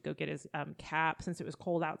wanted to go get his cap since it was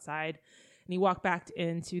cold outside. And he walked back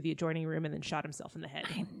into the adjoining room and then shot himself in the head.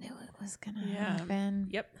 I knew it was going to happen.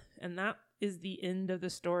 Yep. And that is the end of the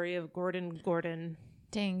story of Gordon Gordon.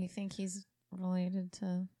 Dang, you think he's related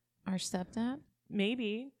to our stepdad?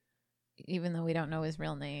 Maybe. Even though we don't know his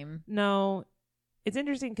real name. No. It's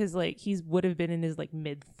interesting because, like, he would have been in his, like,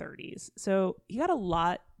 mid-30s. So he got a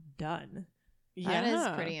lot done. That is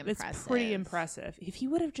pretty impressive. It's pretty impressive. If he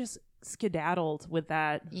would have just skedaddled with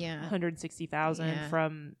that 160,000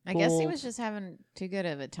 from I guess he was just having too good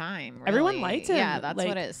of a time. Really. Everyone liked him. Yeah, that's like,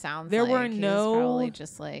 what it sounds there like. were He no was probably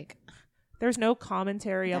just like there's no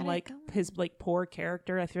commentary on Let it like go. his like poor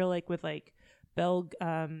character. I feel like with like Belle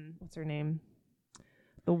what's her name?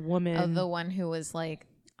 The woman. the one who was like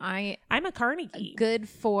I'm a Carnegie. good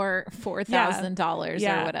for $4,000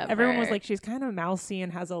 or whatever. Everyone was like, she's kind of mousy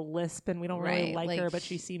and has a lisp, and we don't really Right, like her, like but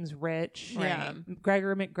she seems rich. Right.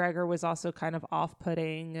 Gregor McGregor was also kind of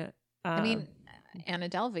off-putting. I mean, Anna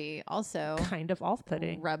Delvey also kind of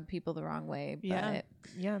off-putting. rubbed people the wrong way. But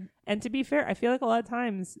Yeah. And to be fair, I feel like a lot of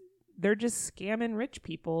times they're just scamming rich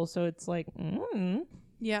people. So it's like,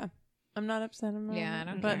 Yeah. I'm not upset about it. I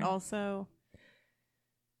don't But care. also,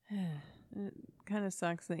 it kind of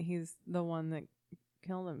sucks that he's the one that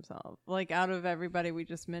killed himself. Like, out of everybody we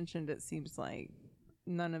just mentioned, it seems like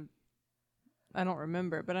none of, I don't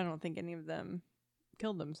remember, but I don't think any of them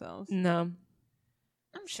killed themselves. no.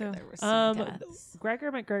 I'm sure So, there were some deaths.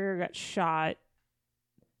 Gregor McGregor got shot.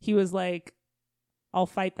 He was like, I'll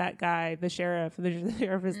fight that guy, the sheriff. The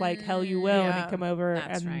sheriff is like, hell you will. And Yeah, he come over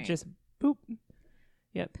that's and right. just boop.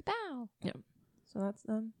 Pow. So that's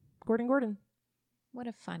Gordon Gordon. What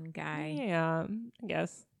a fun guy. Yeah, I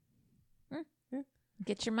guess.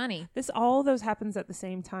 Get your money. All of those happens at the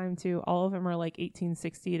same time too. All of them are like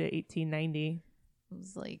 1860 to 1890. It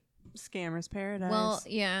was like, Scammers Paradise. well,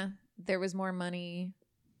 yeah, there was more money.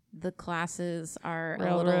 The classes are a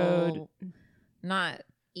Railroad. little not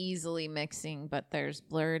easily mixing, but there's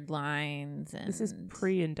blurred lines. And This is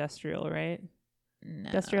pre-industrial, right? no.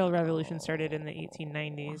 Industrial Revolution started in the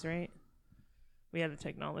 1890s, right? We had the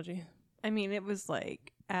technology. I mean, it was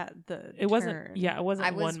like at the It wasn't. turn. Yeah, it wasn't.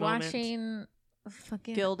 I was one moment. watching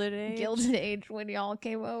fucking Gilded Age. Gilded Age when y'all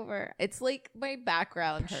came over. It's like my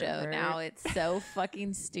background show Pervert. now. It's so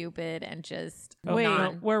fucking stupid and just Oh, Wait.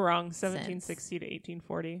 no, we're wrong. 1760 to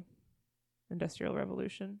 1840, Industrial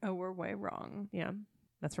Revolution. Oh, we're way wrong. Yeah,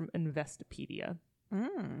 that's from Investopedia.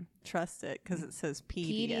 Trust it because it says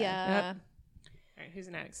Pedia. Yep. All right, who's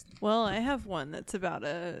next? Well, I have one that's about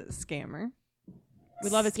a scammer. We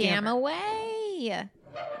love a Scam scammer. away.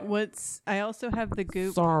 I also have the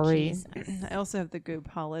Goop. Sorry. Jesus. I also have the Goop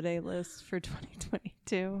holiday list for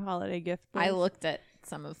 2022 holiday gift list. I looked at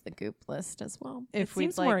some of the Goop list as well. if It we'd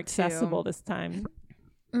seems like more to. accessible this time.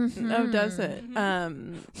 Oh, does it?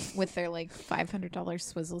 With their like $500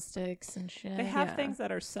 swizzle sticks and shit. They have Yeah. things that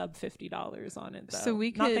are sub $50 on it, though. So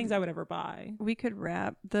we not could- things I would ever buy. We could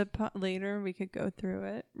wrap the later. We could go through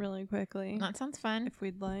it really quickly That sounds fun. if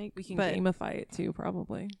we'd like. We can but gamify it too,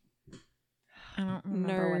 probably. I don't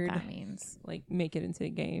remember Nerd. what that means. Like make it into a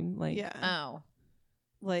game. Like yeah, Oh.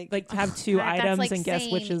 like to have two That's items like and guess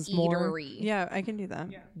which saying is more. eatery. yeah, I can do that.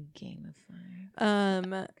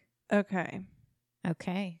 Gamify. Okay,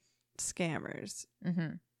 Okay. scammers.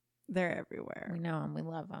 Mm-hmm. They're everywhere. We know them. We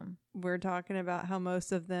love them. We're talking about how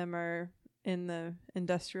most of them are in the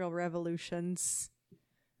industrial revolutions,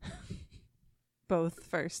 both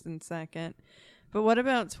first and second. But what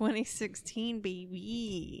about 2016,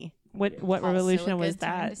 baby? What Also a revolution was good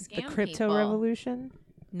time that? to The scam crypto people. revolution?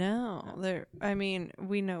 No, there. I mean,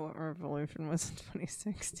 we know what revolution was in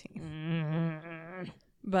 2016,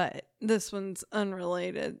 but this one's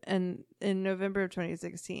unrelated. And in November of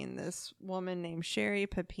 2016, this woman named Sherry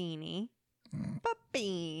Papini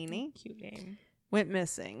Cute name. went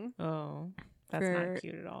missing Oh, that's For- not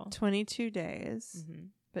cute at all. 22 days, Mm-hmm.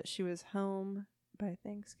 but she was home by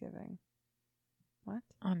Thanksgiving. What?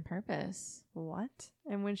 On purpose. What?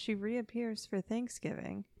 And when she reappears for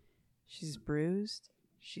Thanksgiving, she's bruised,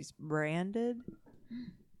 she's branded,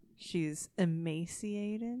 she's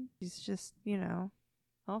emaciated. She's just,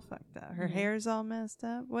 all fucked up. Her Mhm. hair's all messed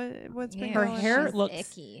up. What's been Yeah, Her going hair she's looks-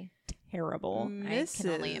 icky. Terrible. I can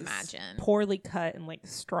only Mrs. imagine. Poorly cut and like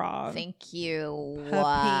straw. Thank you.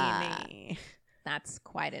 Papini. That's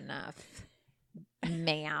quite enough,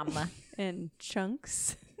 ma'am. And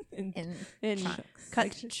chunks. And In And chunks.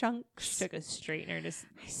 cut She chunks. took a straightener to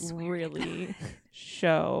swear to really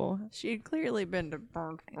show. She had clearly been to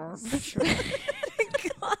God.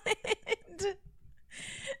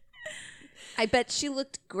 I bet she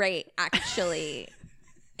looked great, actually.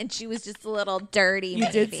 And she was just a little dirty. You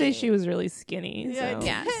did say she was really skinny. Yeah, I So. did.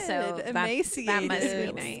 Yeah, so that must be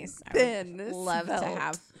Emaciated, nice. I thin, would love to svelte.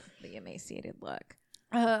 have the emaciated look.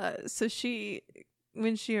 So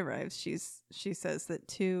when she arrives, she says that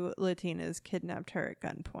 2 Latinas kidnapped her at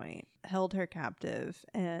gunpoint, held her captive,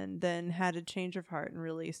 and then had a change of heart and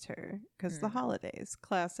released her because the holidays.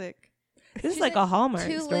 Classic. This is like a Hallmark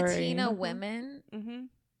 2 story. Latina women? Mm-hmm.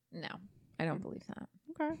 No, I don't believe that.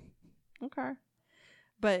 Okay.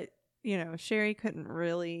 But, Sherry couldn't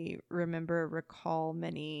really recall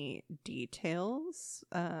many details.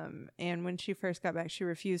 And when she first got back, she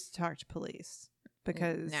refused to talk to police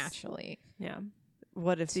because Naturally. Yeah.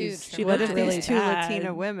 what if Too these traumatic. these 2 Bad.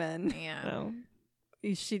 Latina women? Yeah. So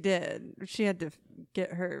She did. She had to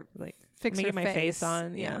get her fix let me her get my face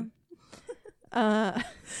on. Yeah.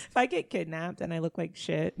 If I get kidnapped and I look like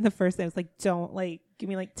shit, the first thing I was like, don't give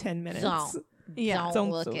me 10 minutes. Don't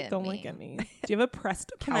Don't look at don't me. look at me. Do you have a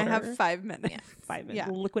pressed Can powder? I have 5 minutes? Yeah. 5 minutes?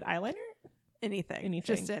 Yeah. Liquid eyeliner? Anything.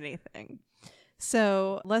 Just anything.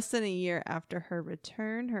 So, less than a year after her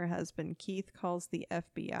return, her husband Keith calls the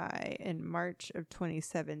FBI. In March of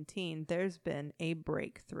 2017, there's been a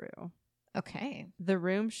breakthrough. Okay. The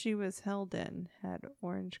room she was held in had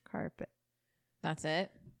orange carpet. That's it.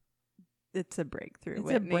 It's a breakthrough, It's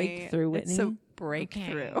a Whitney. breakthrough, It's a Whitney.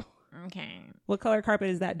 breakthrough. Okay. What color carpet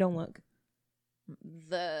is that? Don't look.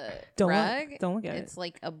 The Don't rug, look. Don't look at it's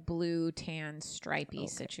like a blue tan stripy Okay,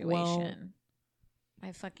 situation. well,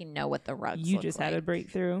 I fucking know what the rugs You look just like. had a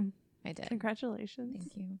breakthrough. I did. Congratulations.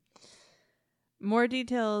 Thank you. More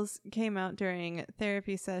details came out during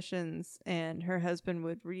therapy sessions, and her husband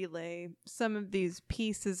would relay some of these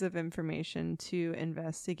pieces of information to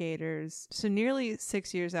investigators. So, nearly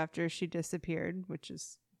 6 years after she disappeared, which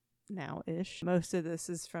is now-ish, most of this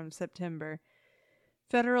is from September,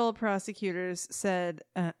 federal prosecutors said,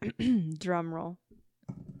 drum roll,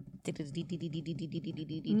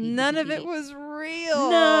 none of it was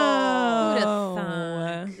real.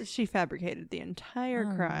 No. She fabricated the entire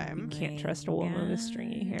crime. You can't trust a woman with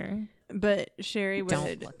stringy hair. But Sherry Don't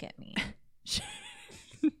would look at me.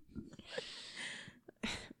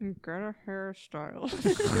 get a hairstyle.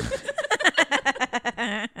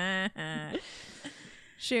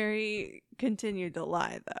 Sherry continued to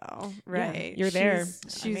lie, though, right? you're there.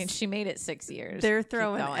 I mean, she made it 6 years. They're Keep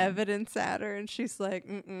throwing going. evidence at her, and she's like,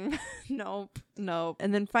 nope.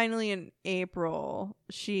 And then finally in April,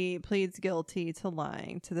 she pleads guilty to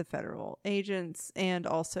lying to the federal agents and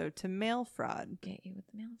also to mail fraud. Get you with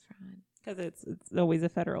the mail fraud. Because it's always a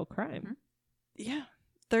federal crime. Yeah.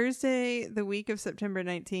 Thursday, the week of September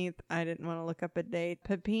 19th, I didn't want to look up a date.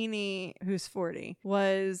 Papini, who's 40,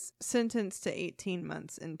 was sentenced to 18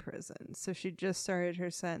 months in prison. So she just started her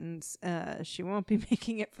sentence. She won't be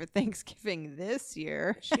making it for Thanksgiving this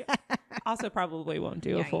year. She also probably won't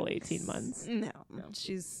do a full Yikes. 18 months. No,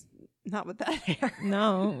 she's not with that hair.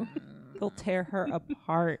 No. They'll tear her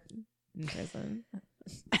apart in prison.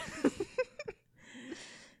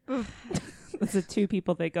 It's the 2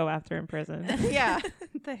 people they go after in prison. Yeah,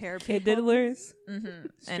 the hair Kid people. diddlers. Mm-hmm.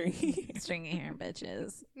 Stringy. And stringy hair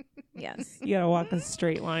bitches. Yes. You gotta walk a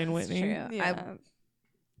straight line, It's Whitney. true. Yeah.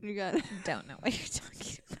 You got I don't know what you're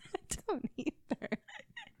talking about. I don't either.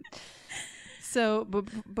 So,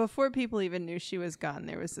 before people even knew she was gone,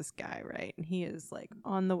 there was this guy, right? And he is like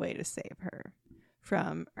on the way to save her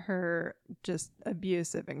from her just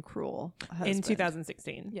abusive and cruel husband. In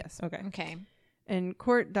 2016. Yes. Okay. Okay. And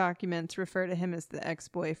court documents refer to him as the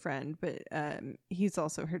ex-boyfriend, but he's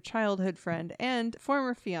also her childhood friend and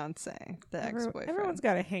former fiance, the ex-boyfriend. Everyone's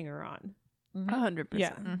got a hanger on. 100%.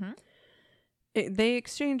 Yeah. Mm-hmm. They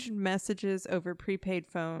exchanged messages over prepaid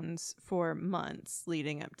phones for months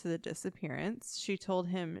leading up to the disappearance. She told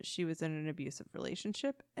him she was in an abusive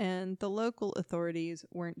relationship, and the local authorities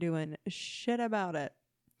weren't doing shit about it.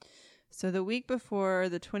 So the week before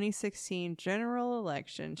the 2016 general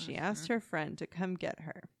election, she asked her friend to come get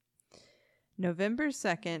her. November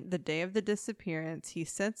 2nd, the day of the disappearance, he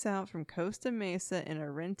sets out from Costa Mesa in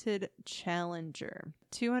a rented Challenger.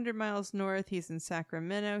 200 miles north, he's in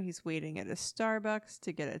Sacramento. He's waiting at a Starbucks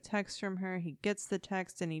to get a text from her. He gets the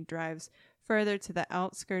text and he drives further to the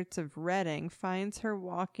outskirts of Redding, finds her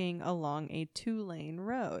walking along a 2-lane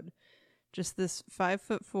road. Just this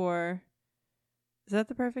 5'4". Is that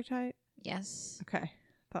the perfect height? Yes. Okay,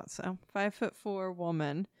 thought so. 5'4"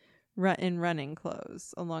 woman in running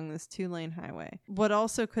clothes along this 2-lane highway. What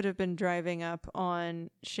also could have been driving up on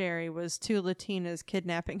Sherry was 2 Latinas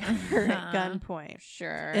kidnapping her at gunpoint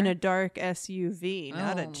Sure. in a dark SUV,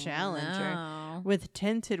 not a Oh, Challenger, no. with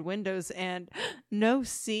tinted windows and no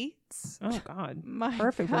seats. Oh God. My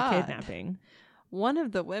Perfect God. for kidnapping. One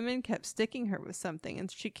of the women kept sticking her with something,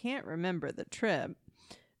 and she can't remember the trip.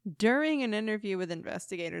 During an interview with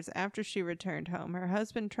investigators after she returned home, her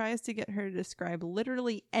husband tries to get her to describe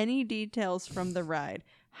literally any details from the ride.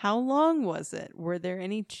 How long was it? Were there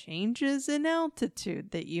any changes in altitude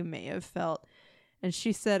that you may have felt? And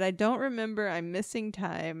she said, I don't remember. I'm missing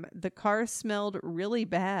time. The car smelled really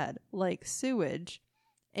bad, like sewage,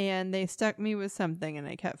 and they stuck me with something and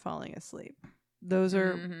I kept falling asleep.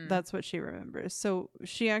 That's what she remembers. So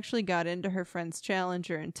she actually got into her friend's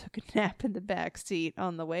Challenger and took a nap in the back seat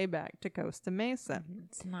on the way back to Costa Mesa.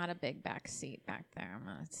 It's not a big back seat back there. I'm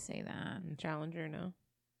going to say that. Challenger, no.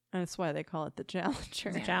 And that's why they call it the Challenger.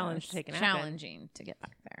 It's a challenge to take a nap in. Challenging to get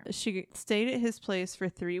back there. She stayed at his place for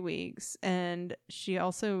 3 weeks, and she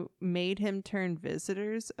also made him turn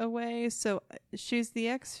visitors away. So she's the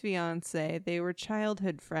ex-fiance. They were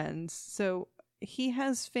childhood friends. So he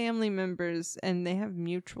has family members, and they have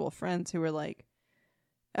mutual friends who are like,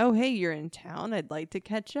 oh, hey, you're in town. I'd like to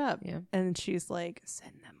catch up. Yeah. And she's like,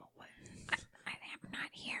 send them away. I am not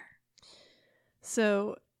here.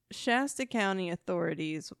 So Shasta County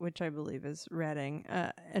authorities, which I believe is Redding,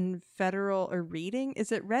 and federal or Reading.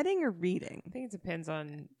 Is it Redding or Reading? I think it depends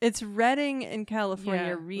on. It's Redding in California,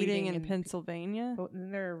 Yeah, Reading in Reading in- Pennsylvania. But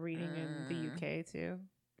then they're reading in the UK too.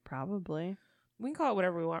 Probably. We can call it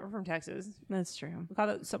whatever we want. We're from Texas. That's true. We call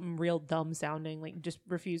it something real dumb sounding, like just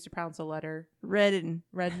refuse to pronounce a letter. Redding.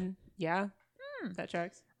 Redden. Yeah. That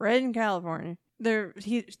tracks. Redding, California.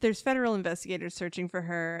 There's federal investigators searching for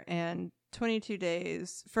her, and 22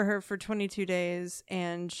 days for her for 22 days,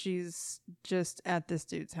 and she's just at this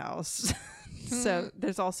dude's house. So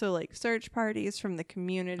there's also like search parties from the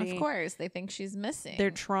community. Of course, they think she's missing. They're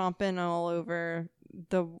tromping all over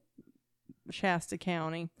the Shasta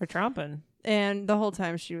County. For tromping. And the whole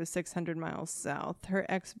time she was 600 miles south. Her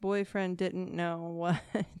ex-boyfriend didn't know what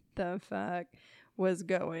the fuck was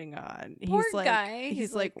going on. Poor he's like, guy.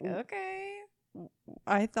 He's like, okay.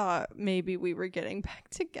 I thought maybe we were getting back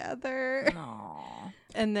together. Aw.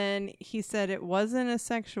 And then he said it wasn't a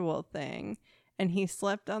sexual thing. And he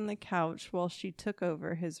slept on the couch while she took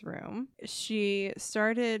over his room. She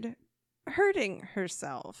started hurting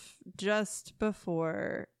herself just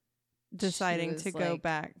before deciding was to go like,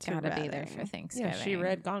 back to Gotta Redding. be there for Thanksgiving. Yeah, she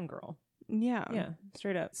read Gone Girl. Yeah. Yeah,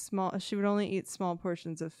 straight up. She would only eat small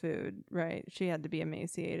portions of food, right? She had to be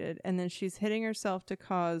emaciated. And then she's hitting herself to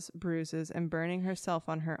cause bruises and burning herself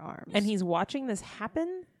on her arms. And he's watching this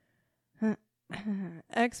happen?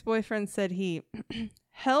 Ex-boyfriend said he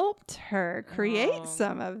helped her create Oh.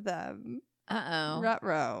 some of them. Uh-oh.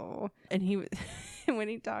 Ruh-roh. And he was when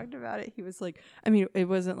he talked about it, he was like, I mean, it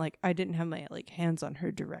wasn't like I didn't have my like hands on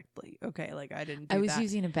her directly. Okay, like I didn't do I was that.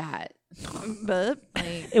 using a bat. But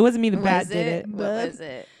Like, It wasn't me. The was bat did it. What but- was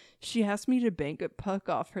it? she asked me to bank a puck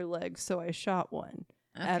off her leg, so I shot one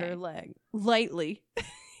at her Okay. leg. Lightly.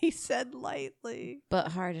 He said lightly. But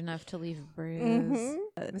hard enough to leave a bruise.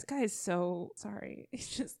 Mhm. This guy is so sorry. He's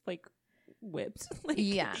just like whipped. Like,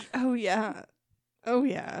 Yeah. Oh, yeah. Oh,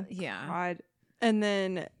 yeah. Yeah. God. And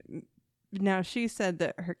then now she said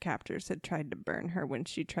that her captors had tried to burn her when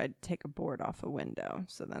she tried to take a board off a window.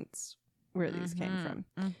 So that's where these came from.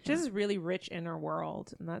 She's just really rich in her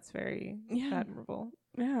world, and that's very Yeah. admirable.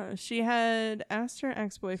 Yeah, she had asked her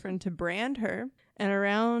ex-boyfriend to brand her, and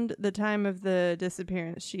around the time of the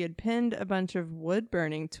disappearance, she had pinned a bunch of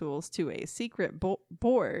wood-burning tools to a secret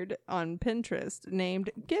board on Pinterest named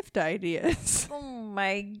Gift Ideas. Oh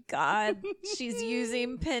my God. She's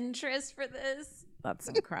using Pinterest for this. That's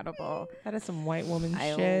incredible. That is some white woman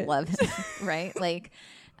I shit. love it. Right? Like,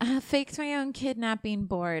 faked my own kidnapping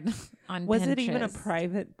board on Was Pinterest. it even a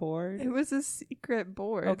private board? It was a secret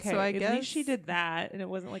board, Okay, so I at guess least she did that, and it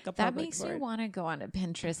wasn't like a That public makes board. me want to go onto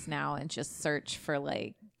Pinterest now and just search for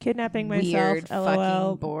like Kidnapping weird myself. fucking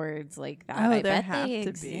LOL. boards like that. Oh, I there bet have they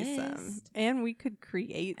to be some, exist. and we could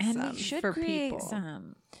create And some we should for create people.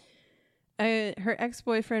 some. Her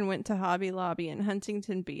ex-boyfriend went to Hobby Lobby in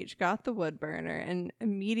Huntington Beach, got the wood burner, and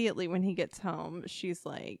immediately when he gets home, she's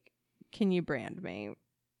like, "Can you brand me?"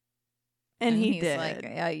 And he he's did.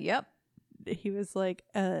 like, yep. He was like,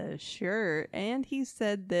 sure. And he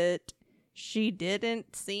said that she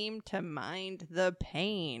didn't seem to mind the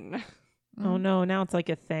pain. Oh no, now it's like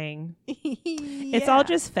a thing. It's all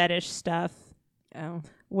just fetish stuff, Oh.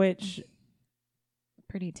 which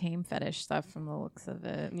pretty tame fetish stuff from the looks of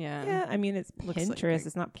it. Yeah. Yeah, I mean, it's Looks like Pinterest. a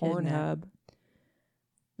It's not kidnap. Pornhub.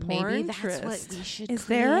 Maybe that's Porntress. what we should Is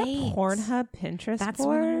there a create. Pornhub Pinterest That's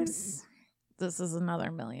board? what I was- This is another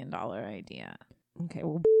 $1 million idea. Okay,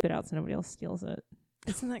 we'll it out so nobody else steals it.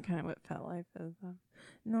 Isn't that kind of what FetLife is, though?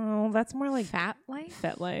 No, that's more like Fat life?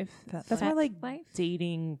 FetLife. Fet That's life. more like life?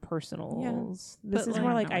 dating personals. But This is like-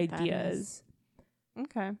 more I like don't know what that ideas.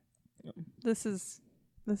 Okay. Yeah. This is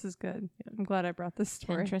good. Yeah. I'm glad I brought this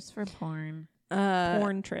story. Pinterest for porn.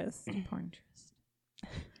 Porntress. Porntress.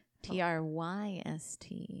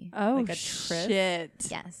 TRYST. Oh, Like a tryst? shit.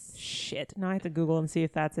 Yes. Shit. Now I have to Google and see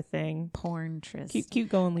if that's a thing. Porntress. Keep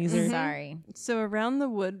going, Leeser. Sorry. So around the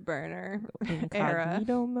wood burner era,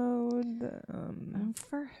 Incognito mode.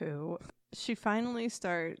 for who? She finally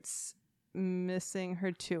starts missing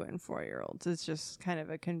her 2 and 4 year olds. It's just kind of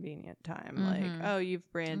a convenient time. Mhm. Like, oh, you've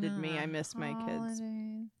branded me. I miss my kids.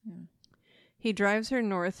 Holiday. Yeah. He drives her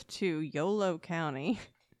north to Yolo County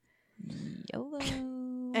YOLO.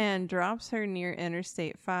 and drops her near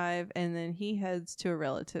Interstate 5, and then he heads to a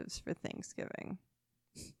relative's for Thanksgiving.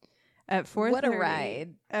 At 4:30, What a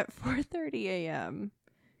ride. At 4:30 a.m.,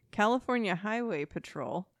 California Highway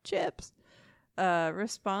Patrol, CHIPS,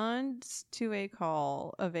 responds to a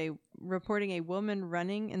call of reporting a woman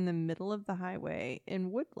running in the middle of the highway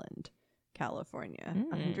in Woodland, California,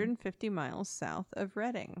 150 miles south of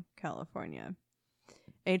Redding, California.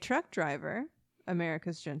 A truck driver,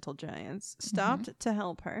 America's Gentle Giants, stopped to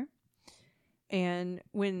help her. And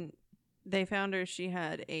when they found her, she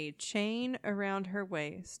had a chain around her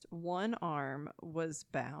waist. One arm was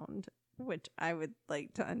bound, which I would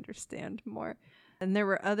like to understand more. And there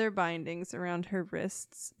were other bindings around her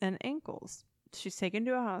wrists and ankles. She's taken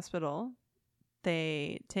to a hospital.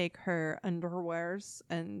 They take her underwears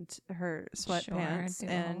and her sweatpants Sure,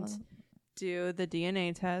 do all and of- do the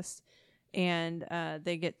DNA test. And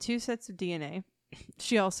they get 2 sets of DNA.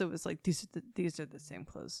 She also was like, these are the same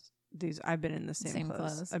clothes. I've been in the same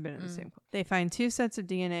clothes. I've been in the same clothes. They find 2 sets of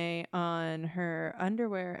DNA on her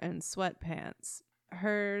underwear and sweatpants,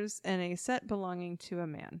 hers and a set belonging to a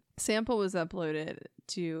man. Sample was uploaded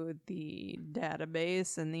to the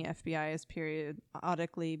database, and the FBI has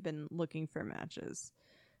periodically been looking for matches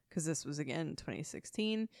because this was again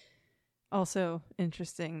 2016. Also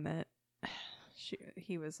interesting that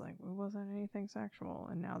he was like, it wasn't anything sexual,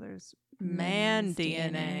 and now there's man Men's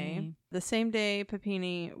DNA. DNA. The same day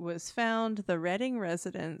Papini was found, the Redding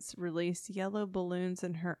residents released yellow balloons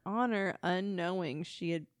in her honor, unknowing she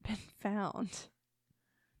had been found.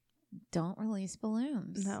 Don't release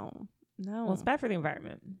balloons. No. Well, it's bad for the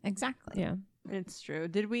environment. Exactly. Yeah. It's true.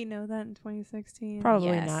 Did we know that in 2016? Probably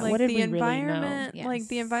Yes. not. Like What did the we really know? environment, like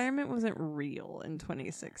the Yes. environment wasn't real in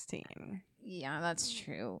 2016. Yeah, that's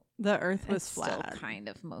true. The Earth was It's flat. still kind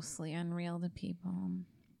of mostly unreal to people.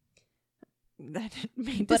 That didn't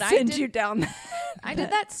mean But to I send did- you down. I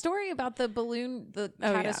did that story about the balloon, the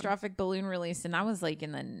Oh, yeah. catastrophic balloon release, and I was like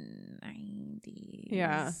in the 90s.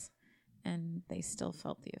 Yeah. And they still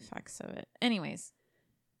felt the effects of it. Anyways.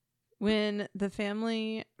 When the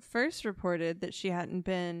family first reported that she hadn't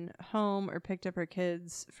been home or picked up her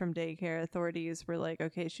kids from daycare, authorities were like,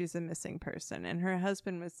 okay, she's a missing person. And her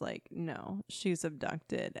husband was like, no, she's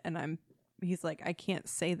abducted. And he's like, I can't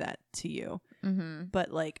say that to you, but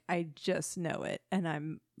like, I just know it. And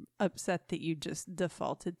I'm upset that you just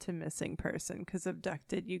defaulted to missing person, because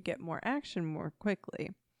abducted, you get more action more quickly.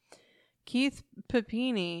 Keith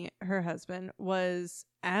Papini, her husband, was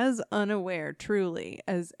as unaware, truly,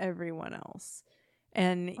 as everyone else,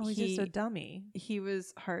 and He's just a dummy. he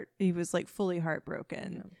was like fully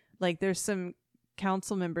heartbroken. Yeah. Like, there's some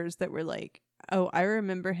council members that were like, oh, I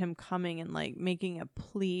remember him coming and like making a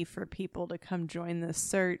plea for people to come join this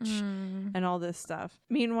search and all this stuff.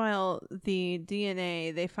 Meanwhile, the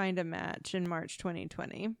DNA, they find a match in March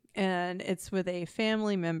 2020, and it's with a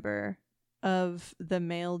family member of the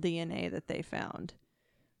male DNA that they found,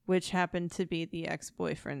 which happened to be the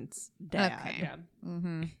ex-boyfriend's dad. Okay. Yeah.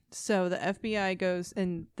 Mm-hmm. So the FBI goes,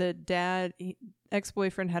 and the dad,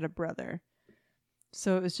 ex-boyfriend had a brother.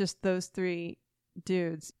 So it was just those 3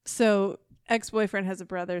 dudes. So ex-boyfriend has a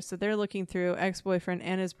brother, so they're looking through ex-boyfriend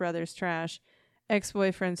and his brother's trash.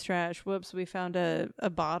 Ex-boyfriend's trash. Whoops, we found a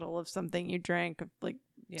bottle of something you drank, like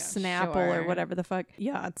Snapple or sure. whatever the fuck.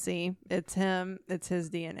 Yahtzee. It's him. It's his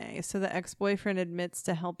DNA. So the ex-boyfriend admits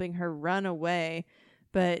to helping her run away,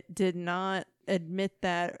 but did not admit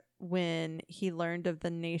that when he learned of the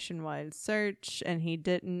nationwide search, and he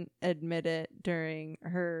didn't admit it during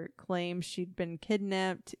her claim she'd been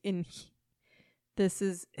kidnapped. This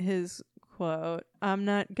is his quote: "I'm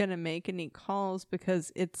not gonna make any calls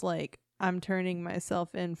because it's like I'm turning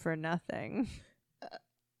myself in for nothing."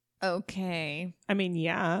 Okay. I mean,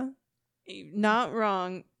 yeah, Not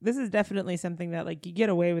wrong. this is definitely something that like you get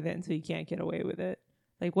away with it until you can't get away with it.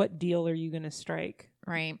 Like, what deal are you gonna strike?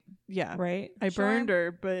 Right. Yeah. Right? I Sure. burned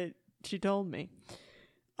her, but she told me.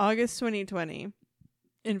 August 2020,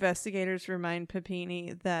 investigators remind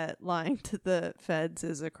Papini that lying to the feds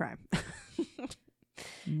is a crime.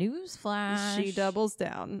 Newsflash. She doubles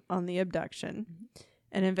down on the abduction,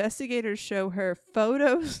 and investigators show her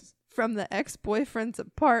photos from the ex-boyfriend's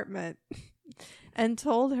apartment and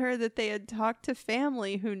told her that they had talked to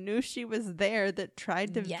family who knew she was there that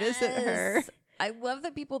tried to visit her. Yes. I love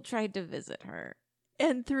that people tried to visit her.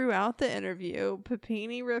 And throughout the interview,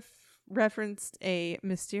 Papini referenced a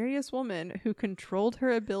mysterious woman who controlled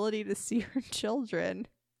her ability to see her children.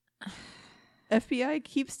 FBI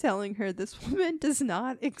keeps telling her this woman does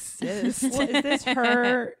not exist. Well, is this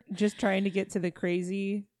her just trying to get to the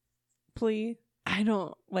crazy plea? I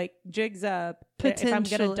don't. Like, jigs up. If I'm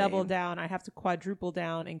gonna double Potentially. down, I have to quadruple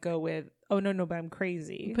down and go with, oh no, but I'm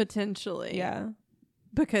crazy. Potentially. Yeah.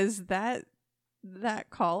 Because that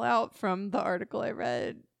call out from the article I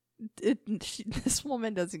read, this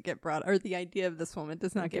woman doesn't get brought, or the idea of this woman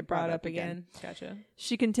does not get brought up again. Gotcha.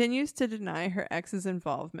 She continues to deny her ex's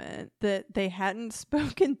involvement, that they hadn't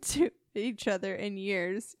spoken to each other in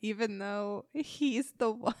years, even though he's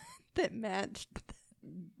the one that matched.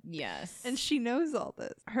 Yes. And she knows all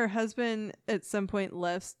this. Her husband at some point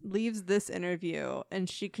leaves this interview, and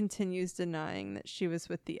she continues denying that she was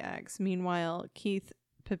with the ex. Meanwhile, Keith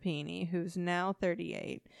Papini, who's now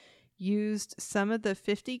 38, used some of the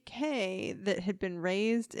 $50K that had been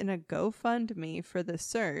raised in a GoFundMe for the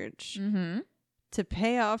search Mm-hmm. to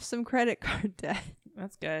pay off some credit card debt.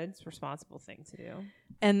 That's good. It's a responsible thing to do.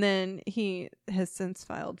 And then he has since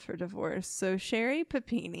filed for divorce. So Sherry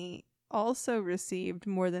Papini also received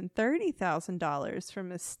more than $30,000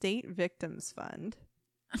 from a state victims fund.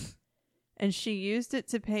 And she used it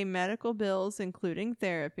to pay medical bills, including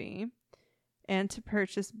therapy, and to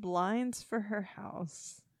purchase blinds for her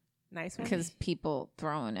house. Nice one. Because people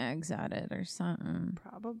throwing eggs at it or something.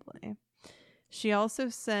 Probably. She also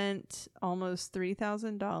sent almost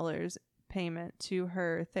 $3,000 payment to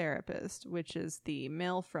her therapist, which is the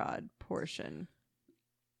mail fraud portion.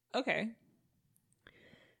 Okay.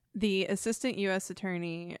 The assistant U.S.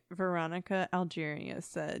 attorney, Veronica Algeria,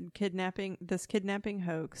 said this kidnapping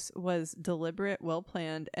hoax was deliberate,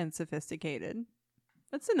 well-planned, and sophisticated.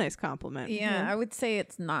 That's a nice compliment. Yeah, I would say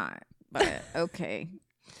it's not, but okay.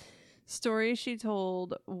 Story she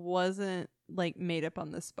told wasn't like made up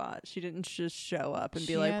on the spot. She didn't just show up and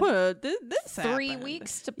be She like, had "What? This 3 happened."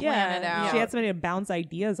 weeks to plan it out. She had somebody to bounce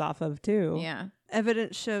ideas off of too. Yeah.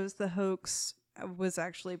 Evidence shows the hoax was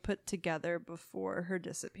actually put together before her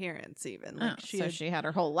disappearance. Even like She had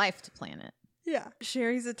her whole life to plan it. Yeah.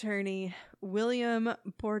 Sherry's attorney, William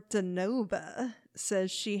Portanova,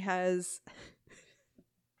 says she has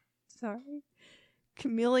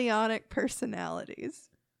chameleonic personalities.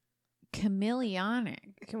 Chameleonic.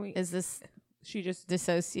 Can we? Is this She just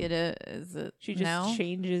dissociative? Is it? she just no?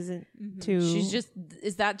 changes Mm-hmm. into.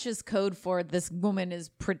 Is that just code for this woman is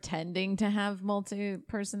pretending to have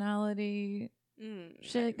multi-personality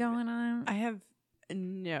shit going on? I have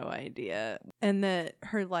no idea. And that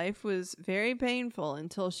her life was very painful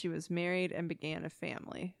until she was married and began a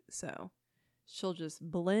family. So she'll just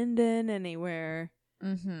blend in anywhere.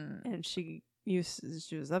 Mm-hmm. And she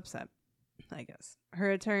was upset, I guess.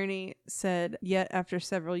 Her attorney said, yet after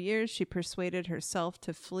several years, she persuaded herself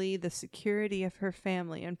to flee the security of her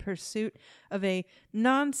family in pursuit of a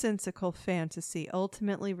nonsensical fantasy,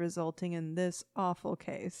 ultimately resulting in this awful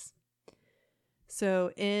case.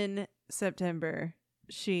 So in September,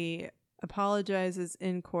 she apologizes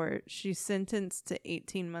in court. She's sentenced to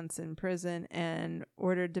 18 months in prison and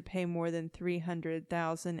ordered to pay more than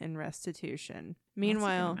 $300,000 in restitution.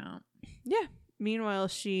 Meanwhile,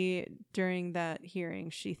 she, during that hearing,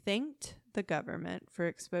 she thanked the government for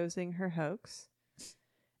exposing her hoax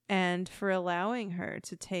and for allowing her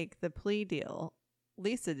to take the plea deal.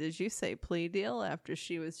 Lisa, did you say plea deal after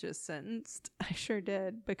she was just sentenced? I sure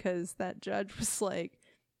did, because that judge was like,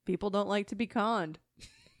 people don't like to be conned.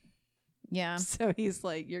 Yeah. So he's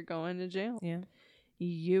like, you're going to jail. Yeah.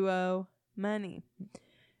 You owe money.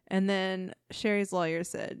 And then Sherry's lawyer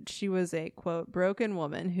said she was a, quote, broken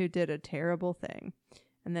woman who did a terrible thing.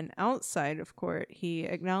 And then outside of court, he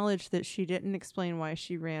acknowledged that she didn't explain why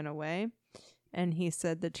she ran away. And he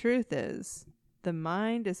said, the truth is, the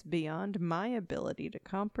mind is beyond my ability to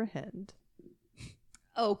comprehend.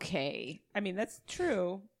 Okay. I mean, that's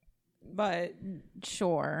true, but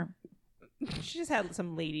Sure. she just had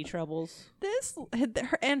some lady troubles.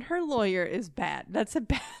 Her lawyer is bad. That's a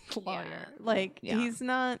bad lawyer. Yeah. Like, Yeah. he's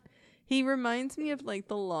not He reminds me of like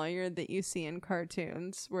the lawyer that you see in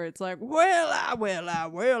cartoons where it's like,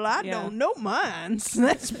 I Yeah. don't know mines.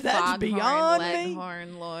 That's Foghorn beyond me.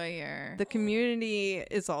 Leghorn lawyer. The community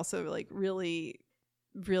is also like really,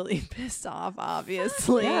 really pissed off,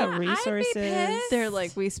 obviously. Yeah, I'd be resources. pissed. They're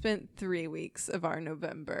like, we spent 3 weeks of our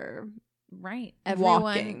November right. Everyone.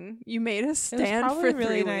 walking. You made us It was stand probably for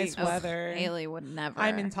really 3 nice weeks. weather. Haley would never.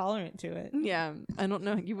 I'm intolerant to it. Yeah, I don't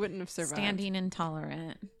know. You wouldn't have survived. Standing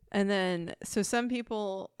intolerant. And then, so some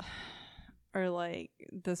people are like,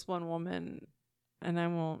 this one woman, and I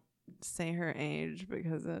won't say her age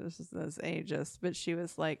because that's ageist, but she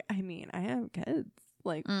was like, I mean, I have kids.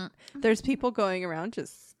 Like, there's people going around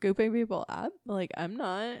just scooping people up. Like, I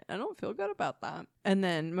don't feel good about that. And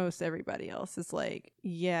then most everybody else is like,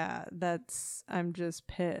 yeah, I'm just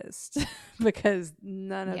pissed because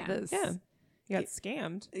none of Yeah. this. Yeah. You got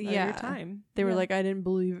scammed. Out of Yeah. your time. They were Yeah. like, I didn't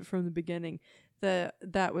believe it from the beginning.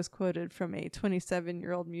 That was quoted from a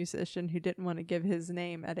 27-year-old musician who didn't want to give his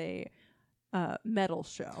name at a metal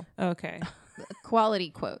show. Okay. Quality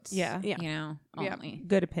quotes. Yeah. Yeah. You know, Yeah. only.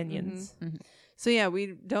 Good opinions. So yeah, we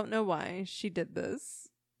don't know why she did this.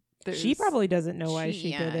 She probably doesn't know why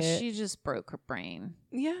she did it. She just broke her brain.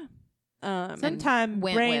 Yeah. Sometime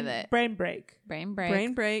went brain, with it. brain break. Brain break.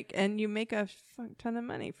 Brain break, and you make a fuck ton of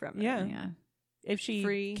money from it. Yeah. Yeah. If she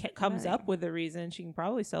Free comes money. up with a reason, she can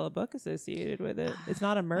probably sell a book associated with it. It's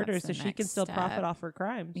not a murder, That's so the she can next still step. profit off her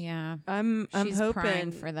crimes. Yeah. I'm She's praying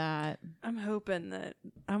hoping for that. I'm hoping that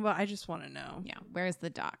I just want to know. Yeah. Where's the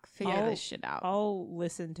doc? Figure I'll- this shit out. I'll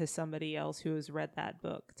listen to somebody else who has read that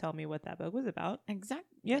book tell me what that book was about.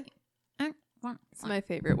 Exactly. Yeah. It's my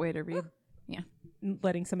favorite way to read.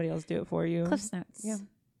 Letting somebody else do it for you. Cliff's Notes. Yeah.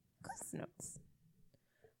 Cliff's Notes.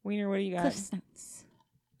 Wiener, what do you got? Cliff's Notes.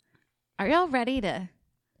 Are y'all ready to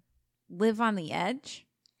live on the edge?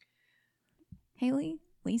 Haley?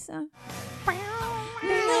 Lisa? Living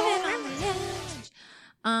on the edge.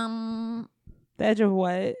 The edge of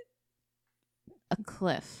what? A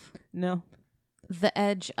cliff. No. The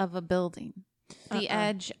edge of a building. The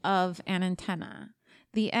edge of an antenna.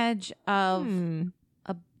 The edge of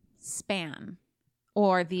a span.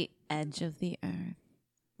 Or the edge of the earth.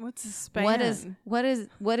 What's a span?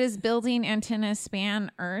 What is building antenna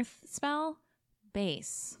span earth spell?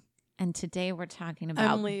 Base. And today we're talking about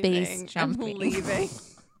I'm leaving. base jumping. I'm leaving.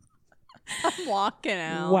 I'm walking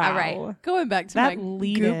out. Wow. All right. Going back to That my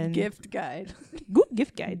lead-in. Goop gift guide. Goop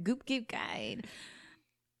gift guide. Goop Goop Guide.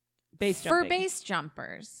 Base For jumping. base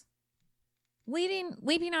jumpers.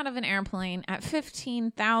 Leaping out of an airplane at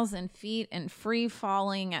 15,000 feet and free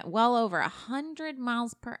falling at well over 100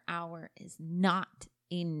 miles per hour is not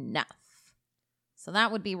enough. So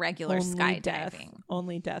that would be regular Only death. skydiving.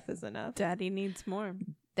 Only death is enough. Daddy needs more.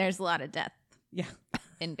 There's a lot of death Yeah.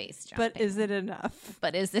 in base jumping. But is it enough?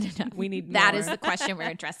 But is it enough? We need That more. is the question we're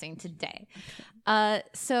addressing today.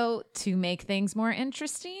 So to make things more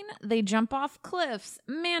interesting, they jump off cliffs,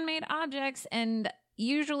 man-made objects, and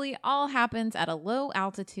usually all happens at a low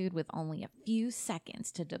altitude with only a few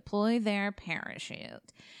seconds to deploy their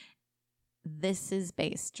parachute. This is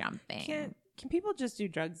base jumping. Can people just do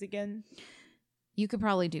drugs again? You could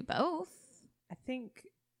probably do both. I think.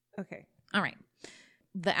 Okay. All right.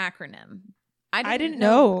 The acronym. I didn't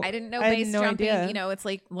know. I didn't know I had base no jumping. idea. You know, it's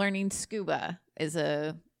like learning scuba is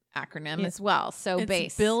a acronym as well. So It's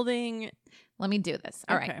base. building. Let me do this.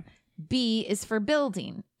 All right. Okay. B is for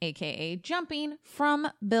building, aka jumping from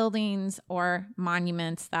buildings or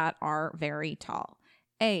monuments that are very tall.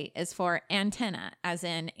 A is for antenna, as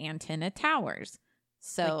in antenna towers.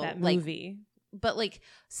 So Like that movie. but like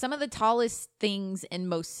some of the tallest things in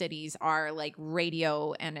most cities are like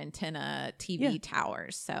radio and antenna TV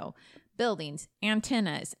towers. So buildings,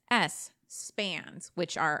 antennas. S, spans,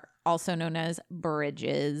 which are also known as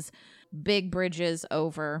bridges. Big bridges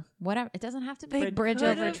over whatever. It doesn't have to be a bridge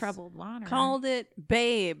over could've troubled water. Called it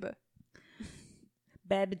Babe.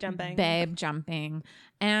 Bed jumping. Babe jumping.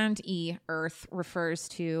 And E, earth, refers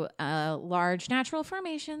to large natural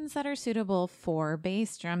formations that are suitable for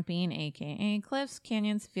base jumping, aka cliffs,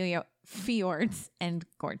 canyons, fjords, and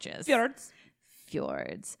gorges.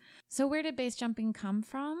 Fjords. So where did base jumping come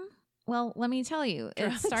from? Well, let me tell you,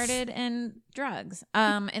 it started in drugs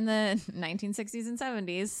in the 1960s and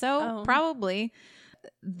 70s. So probably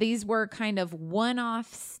these were kind of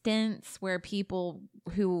one-off stints where people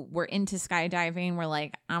who were into skydiving were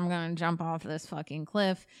like, I'm going to jump off this fucking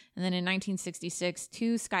cliff. And then in 1966,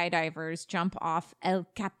 2 skydivers jump off El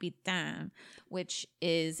Capitan, which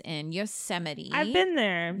is in Yosemite. I've been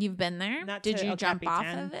there. You've been there? Not Did to you El jump off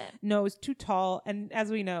Capitan. of it? No, it was too tall. And as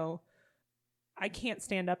we know, I can't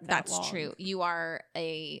stand up that That's long. true. You are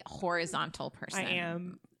a horizontal person. I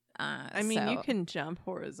am. I mean, you can jump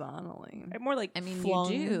horizontally. More like I mean,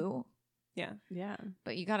 flung. you do, Yeah. Yeah.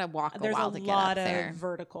 but you got to walk a There's while a to get lot up of there.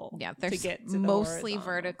 vertical. Yeah, to there's get to the mostly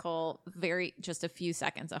horizontal. vertical, just a few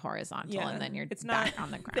seconds of horizontal, Yeah, and then you're it's back not-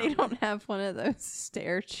 on the ground. They don't have one of those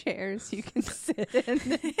stair chairs you can sit in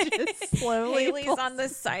and just slowly Haley's pull- on the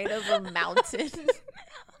side of a mountain.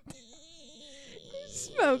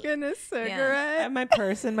 smoking a cigarette. And my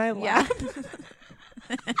purse in my Yeah. lap.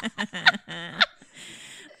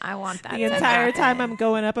 I want that The to entire time happen. I'm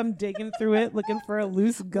going up, I'm digging through it, looking for a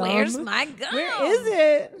loose gum. Where's my gum? Where is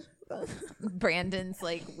it? Brandon's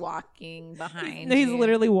like walking behind. No, he's you.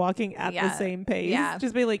 literally walking at the Yeah. same pace. Yeah.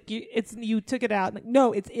 Just be like, you took it out. Like,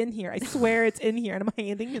 no, it's in here. I swear it's in here. And I'm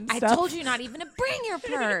handing him I stuff. told you not even to bring your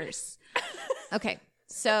purse. Okay,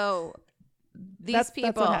 so these That's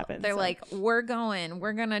people, what happened, they're so. like, we're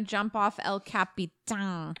gonna jump off El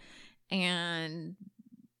Capitan, and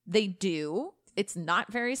they do. It's not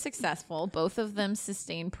very successful. Both of them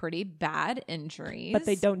sustain pretty bad injuries, But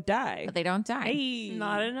they don't die. But they don't die. Hey.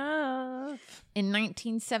 Not enough. In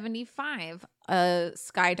 1975, a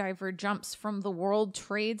skydiver jumps from the World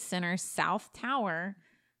Trade Center South Tower,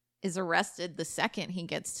 is arrested the second he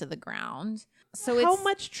gets to the ground. So How it's,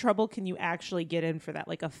 much trouble can you actually get in for that?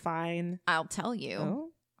 Like a fine? I'll tell you. Oh.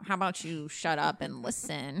 How about you shut up and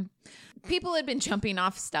listen? People had been jumping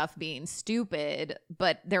off stuff being stupid,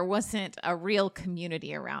 but there wasn't a real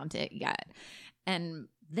community around it yet. And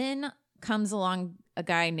then comes along a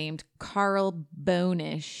guy named Carl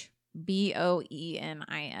Bonish,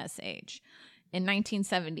 Boenish, in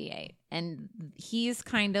 1978. And he's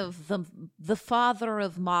kind of the father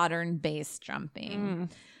of modern base jumping.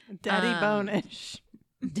 Daddy Um, Bonish.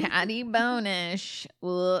 Daddy Bonish,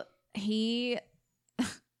 well,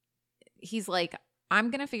 he's like, I'm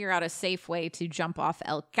going to figure out a safe way to jump off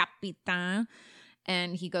El Capitan.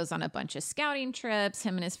 And he goes on a bunch of scouting trips.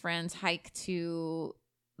 Him and his friends hike to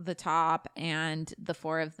the top, and the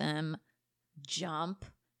four of them jump.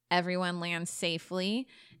 Everyone lands safely.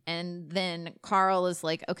 And then Carl is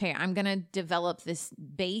like, okay, I'm going to develop this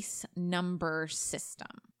base number system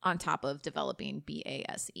on top of developing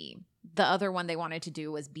BASE. The other one they wanted to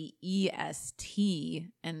do was BEST,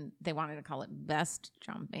 and they wanted to call it best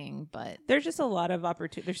jumping, but There's just a lot of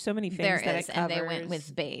opportunity. There's so many things there that is, it and covers. they went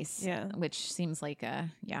with base, Yeah. which seems like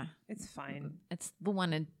It's fine. it's the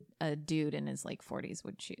one a dude in his like 40s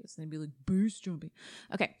would choose. And be like, base jumping.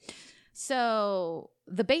 Okay. So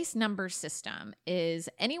the base number system is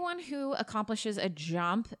anyone who accomplishes a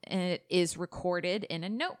jump is recorded in a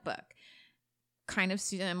notebook. Kind of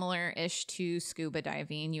similar-ish to scuba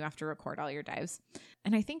diving. You have to record all your dives.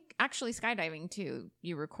 And I think actually skydiving too,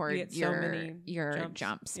 you record You get so your many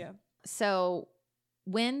jumps. Yeah. So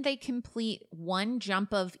when they complete one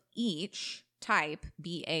jump of each type,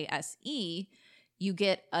 BASE, you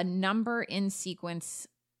get a number in sequence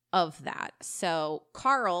of that. So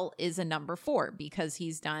Carl is a number 4 because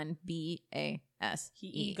he's done BASE.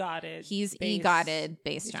 He got it. He's Base- EGOTted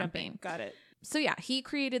base jumping. Got it. So yeah, he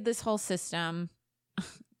created this whole system.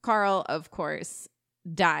 Carl, of course,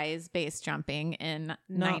 dies base jumping in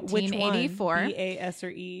Not which one? 1984. BAS or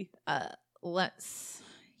E?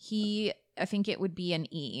 I think it would be an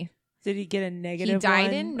E. Did he get a negative? He died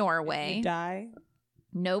one? in Norway. Did he die?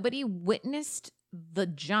 Nobody witnessed the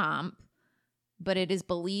jump, but it is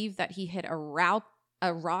believed that he hit a rock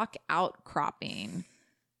outcropping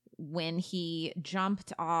when he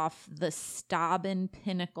jumped off the Staben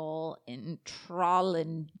Pinnacle in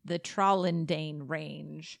the Trollendane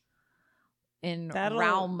Range in That'll-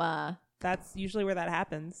 Rauma. That's usually where that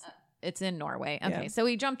happens. It's in Norway. Okay, Yeah. so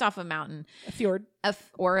he jumped off a mountain A fjord.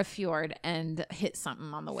 or a fjord and hit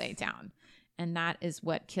something on the way down. And that is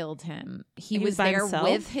what killed him. He And he was was by there himself?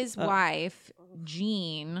 with his Oh. wife,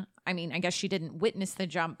 Jean. I mean, I guess she didn't witness the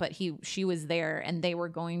jump, but she was there, and they were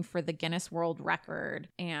going for the Guinness World Record.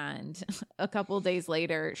 And a couple days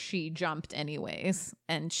later, she jumped anyways,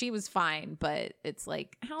 and she was fine. But it's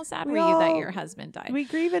like, how sad We were you that all- your husband died? We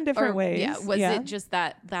grieve in different Or, ways. Yeah, was it just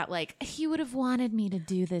that like he would have wanted me to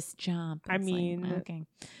do this jump? I It's like, mean- okay.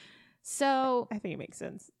 So I think it makes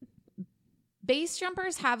sense. base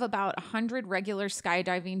jumpers have about 100 regular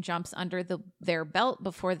skydiving jumps under their belt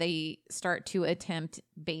before they start to attempt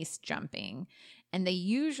base jumping. And they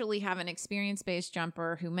usually have an experienced base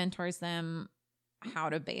jumper who mentors them how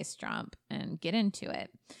to base jump and get into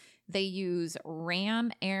it. They use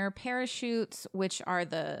Ram Air parachutes, which are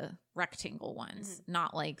the rectangle ones,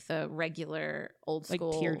 not like the regular old Like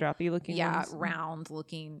school teardroppy looking ones. round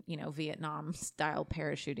looking, Vietnam style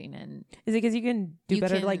parachuting. And Is it because you can do You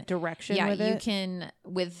better can- like direction yeah, with you it? can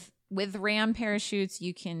with with ram parachutes,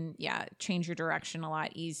 you can change your direction a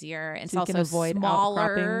lot easier. It's So you also can avoid smaller.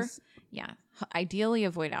 outcroppings. Yeah, ideally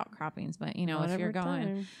avoid outcroppings, but you know, Not if you're every going,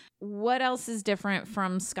 time. what else is different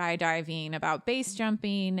from skydiving about base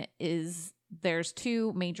jumping is there's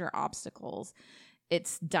two major obstacles.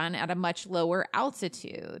 It's done at a much lower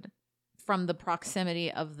altitude from the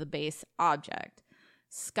proximity of the base object.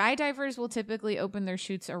 Skydivers will typically open their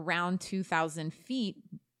chutes around 2,000 feet,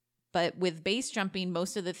 but with base jumping,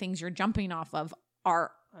 most of the things you're jumping off of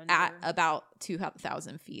are at about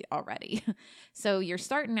 2,000 feet already. So you're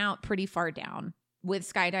starting out pretty far down. With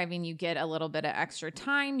skydiving, you get a little bit of extra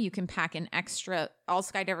time. You can pack an extra. All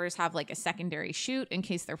skydivers have like a secondary chute in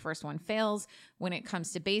case their first one fails. When it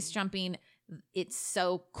comes to base jumping, it's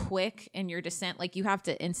so quick in your descent. Like you have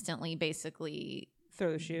to instantly basically,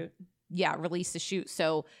 Throw the chute. release the chute.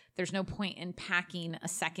 So there's no point in packing a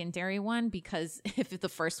secondary one because if the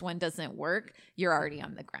first one doesn't work, you're already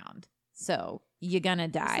on the ground. So you're gonna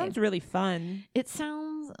die. Sounds really fun. It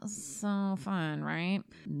sounds so fun, right?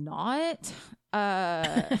 Not.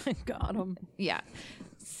 Got him. Yeah.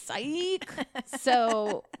 Psych.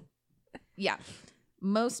 So, yeah.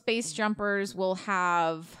 Most base jumpers will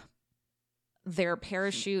have their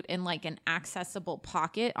parachute in like an accessible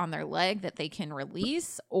pocket on their leg that they can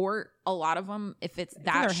release, or a lot of them, if it's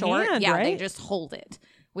that their short, hand, they right? just hold it,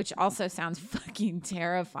 which also sounds fucking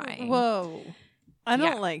terrifying. Whoa. I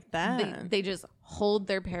don't Yeah. like that. They just hold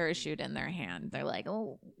their parachute in their hand. They're like,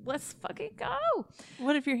 oh, let's fucking go.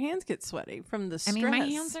 What if your hands get sweaty from the I stress? mean, my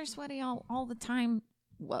hands are sweaty all the time.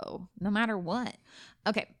 Whoa, no matter what.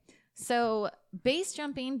 Okay, so base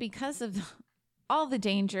jumping, because of all the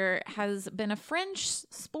danger, has been a fringe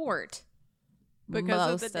sport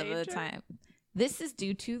Because most of the danger? time. This is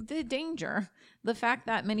due to the danger. The fact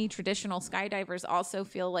that many traditional skydivers also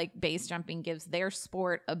feel like base jumping gives their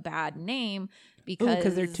sport a bad name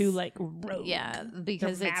because they're too like rogue. yeah,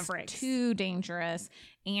 because They're it's mavericks. too dangerous.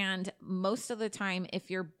 And most of the time, if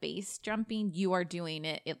you're base jumping, you are doing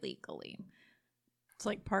it illegally. It's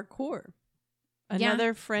like parkour. Yeah.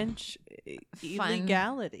 Another French Fun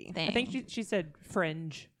illegality. thing. I think she said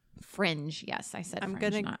fringe. Fringe. Yes, I said I'm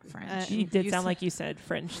fringe, gonna- not French. You did You sound said- like you said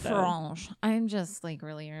French though. French. I'm just like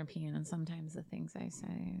really European, and sometimes the things I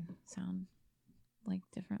say sound like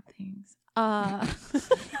different things.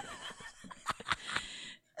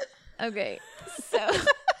 Okay, so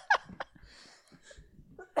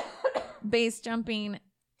base jumping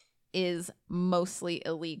is mostly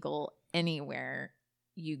illegal anywhere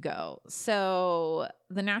you go. So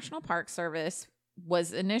the National Park Service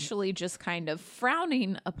was initially just kind of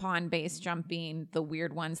frowning upon base jumping, the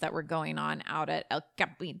weird ones that were going on out at El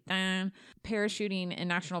Capitan. Parachuting in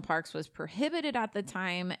national parks was prohibited at the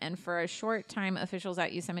time, and for a short time, officials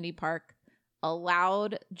at Yosemite Park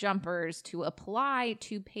allowed jumpers to apply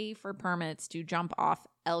to pay for permits to jump off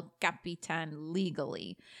El Capitan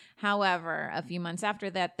legally. However, a few months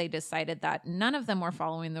after that, they decided that none of them were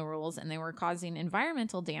following the rules and they were causing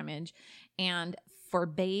environmental damage and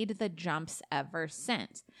forbade the jumps ever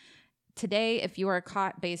since. Today, if you are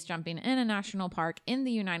caught base jumping in a national park in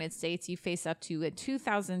the United States, you face up to a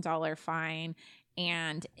 $2,000 fine,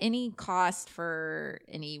 and any cost for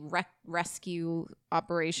any rescue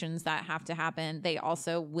operations that have to happen, they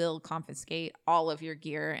also will confiscate all of your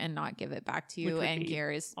gear and not give it back to Which you. would And be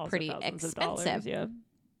gear is Also pretty thousands of expensive. dollars, yeah.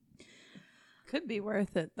 Could be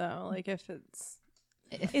worth it though. Like if it's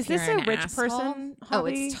If Is this you're a an rich asshole- person Oh,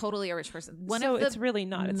 hobby? it's totally a rich person. One so of the it's really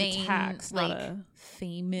not. It's main, a tax, like not a.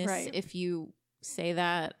 famous, Right. if you say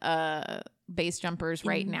that, base jumpers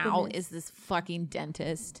right now Infamous. is this fucking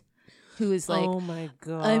dentist who is like, oh my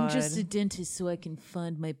god! I'm just a dentist so I can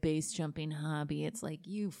fund my base jumping hobby. It's like,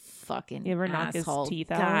 you fucking You ever knock his asshole. teeth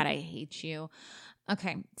God, out? I hate you.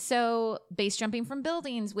 Okay, so base jumping from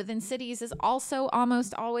buildings within cities is also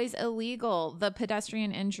almost always illegal. The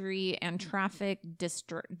pedestrian injury and traffic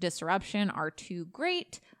disruption are too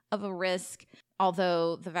great of a risk.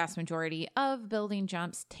 Although the vast majority of building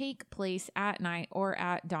jumps take place at night or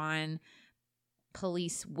at dawn,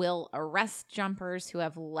 police will arrest jumpers who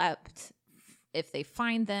have leapt if they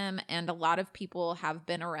find them, and a lot of people have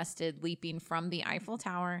been arrested leaping from the Eiffel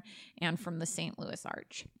Tower and from the St. Louis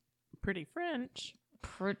Arch. pretty French.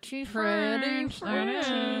 Pretty French.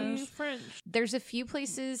 French. There's a few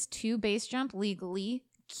places to base jump legally.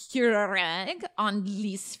 Kjøreg on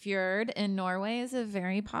Lysfjord in Norway is a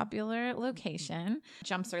very popular location.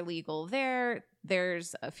 Jumps are legal there.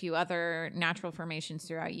 There's a few other natural formations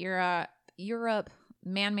throughout Europe.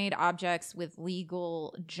 Man-made objects with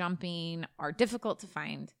legal jumping are difficult to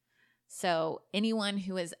find. So anyone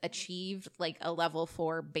who has achieved like a level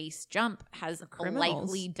 4 base jump has criminals.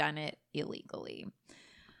 likely done it illegally.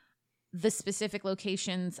 the specific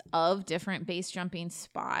locations of different base jumping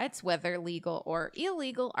spots, whether legal or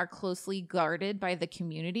illegal, are closely guarded by the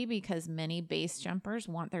community because many base jumpers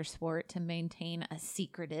want their sport to maintain a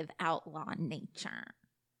secretive outlaw nature.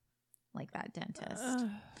 Like that dentist.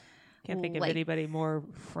 Can't think of Like- anybody more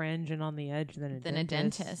fringe and on the edge than a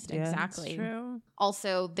dentist. Yeah. Exactly. True.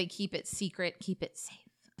 Also, they keep it secret, keep it safe.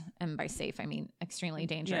 And by safe, I mean extremely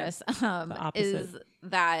dangerous. opposite. Is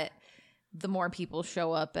that the more people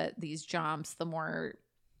show up at these jumps, the more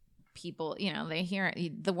people, they hear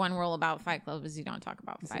it. The one rule about Fight Club is you don't talk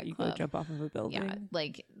about So Fight you Club. go jump off of a building. Yeah,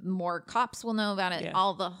 like more cops will know about it. Yeah.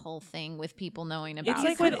 All the whole thing with people knowing about It's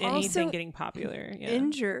like it. with could also anything getting popular. Yeah.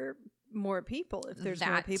 Injure more people if there's more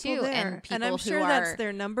That people too, there. and people I'm who sure that's are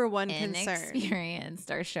their number one concern. inexperienced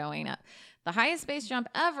are showing up. The highest base jump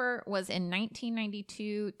ever was in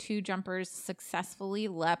 1992. 2 jumpers successfully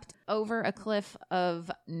leapt over a cliff of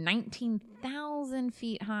 19,000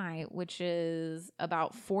 feet high, which is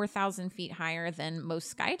about 4,000 feet higher than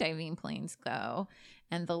most skydiving planes go.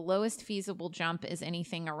 And the lowest feasible jump is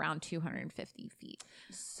anything around 250 feet,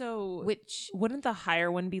 So which wouldn't the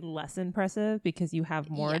higher one be less impressive because you have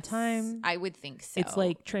more yes, time? I would think so. It's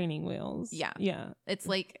like training wheels. Yeah. Yeah. it's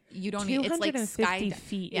like you don't need. It's like 250 sky.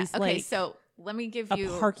 feet Yeah. is Okay. like So let me give a you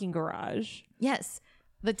parking garage. Yes.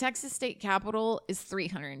 The Texas State Capitol is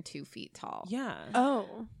 302 feet tall. Yeah.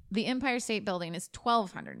 Oh, The Empire State Building is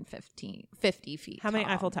 1,250 feet How many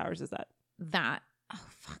tall. Eiffel Towers is that? That. Oh,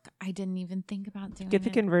 fuck. I didn't even think about doing Get the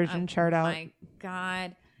it. conversion chart out. Oh, my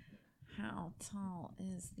God. How tall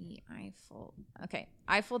is the Eiffel? Okay.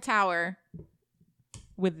 Eiffel Tower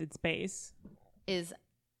With its base. is.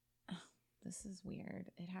 This is weird.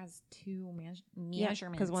 It has 2 Yeah,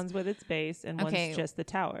 measurements. because one's with its base and Okay. one's just the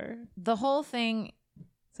tower. The whole thing.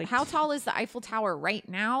 It's like How tall is the Eiffel Tower right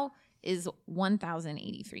now is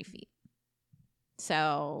 1,083 feet.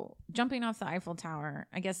 So jumping off the Eiffel Tower,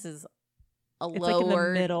 I guess, is a It's like in the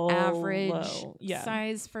lower middle, average low. Yeah.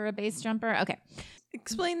 size for a base jumper. Okay.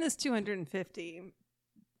 explain this 250.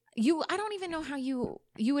 I don't even know how you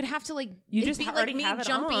would have to You it'd just be like already me have it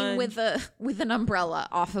jumping on. with an umbrella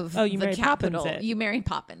off of Oh, you the Mary Poppins Capitol. it. You Mary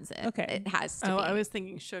Poppins it. Okay. It has to Oh, be. I was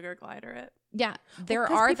thinking sugar glider it. Yeah. There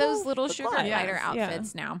 'cause are people those little sugar forgot. glider Yes, yeah.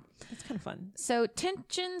 outfits now. It's kind of fun. So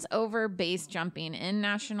tensions over base jumping in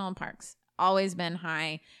national parks always been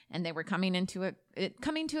high, and they were coming to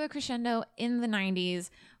a crescendo in the 90s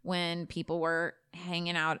when people were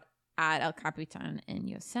hanging out at El Capitan in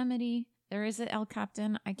Yosemite. There is an El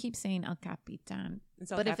Capitan. I keep saying El Capitan,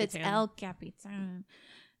 It's El but if it's Capitan. El Capitan,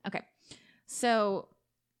 okay. So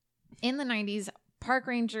in the 90s, park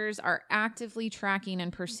rangers are actively tracking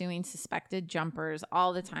and pursuing suspected jumpers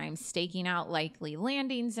all the time, staking out likely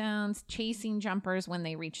landing zones, chasing jumpers when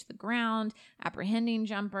they reach the ground, apprehending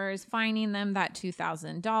jumpers, fining them that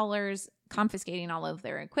 $2,000, confiscating all of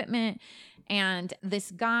their equipment. And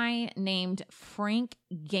this guy named Frank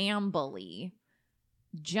Gamboli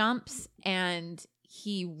jumps and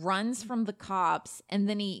he runs from the cops, and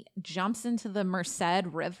then he jumps into the Merced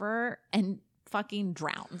River and fucking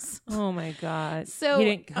drowns. Oh my God. So- he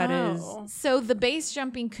didn't cut Oh. his. So the base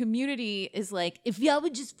jumping community is like, if y'all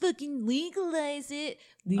would just fucking legalize it,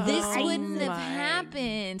 this Oh wouldn't have my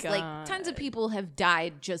happened. Like tons of God. people have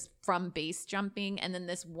died just from base jumping, and then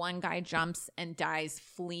this one guy jumps and dies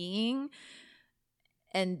fleeing.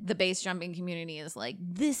 And the base jumping community is like,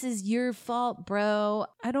 this is your fault, bro.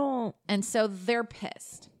 I don't. And so they're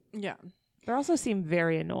pissed. Yeah. They also seem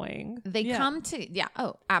very annoying. They Yeah. come to,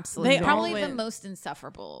 oh, absolutely. They Probably all the went- most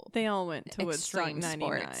insufferable They all went to Woodstock extreme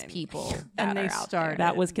 99. sports people And that they are out started- there.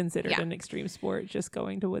 That was considered Yeah. an extreme sport, just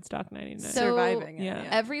going to Woodstock 99. So- Surviving it. yeah. Yeah.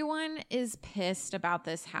 Everyone is pissed about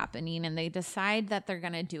this happening, and they decide that they're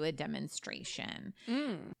going to do a demonstration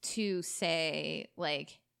to say,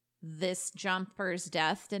 like, this jumper's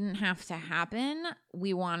death didn't have to happen.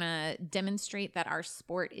 We want to demonstrate that our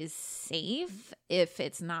sport is safe if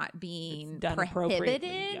it's not being It's done appropriately,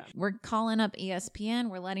 prohibited. yeah. We're calling up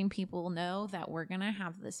ESPN. We're letting people know that we're going to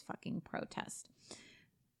have this fucking protest.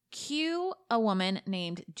 Cue a woman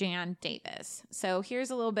named Jan Davis. So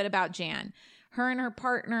here's a little bit about Jan. Her and her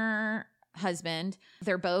partner, husband,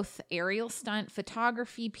 they're both aerial stunt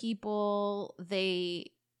photography people.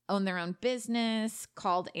 They own their own business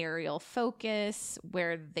called Aerial Focus,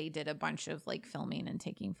 where they did a bunch of like filming and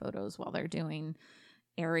taking photos while they're doing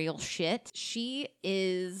aerial shit.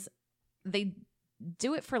 They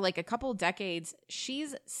do it for like a couple decades.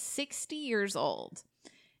 She's 60 years old.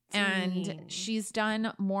 And Dang. she's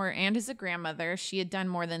done more, and as a grandmother, she had done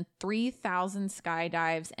more than 3,000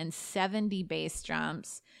 skydives and 70 base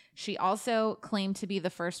jumps. She also claimed to be the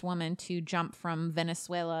first woman to jump from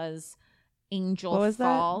Venezuela's Angel What was that?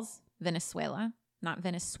 Falls. Venezuela, not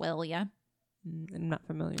Venezuela. I'm not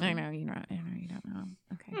familiar. I know you don't know.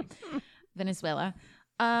 Okay. Venezuela.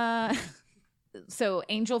 So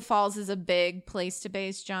Angel Falls is a big place to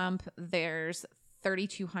base jump. There's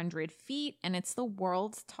 3,200 feet, and it's the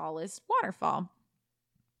world's tallest waterfall.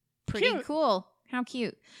 Pretty cool. How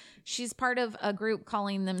cute. She's part of a group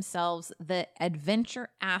calling themselves the Adventure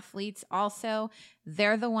Athletes. Also,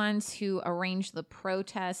 they're the ones who arranged the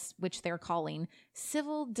protests, which they're calling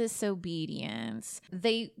civil disobedience.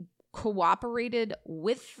 They cooperated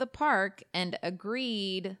with the park and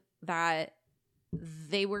agreed that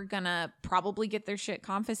they were going to probably get their shit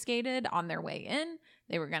confiscated on their way in.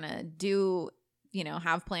 They were going to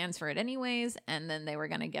have plans for it anyways. And then they were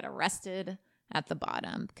going to get arrested at the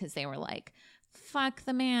bottom because they were like, fuck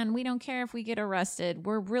the man. We don't care if we get arrested.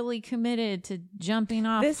 We're really committed to jumping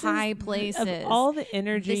off high places. Of all the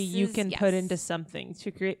energy you can put into something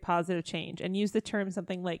to create positive change, and use the term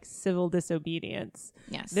something like civil disobedience.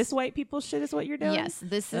 Yes. This white people shit is what you're doing? Yes.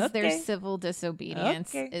 This is their civil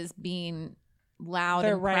disobedience is being loud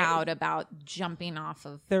and proud about jumping off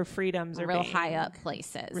of their freedoms are real being high up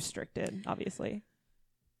places. Restricted, obviously.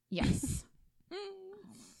 Yes.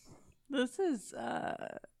 This is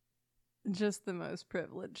just the most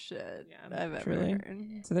privileged shit I've ever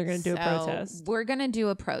heard. So they're going to do a protest. We're going to do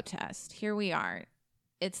a protest. Here we are.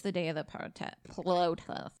 It's the day of the protest.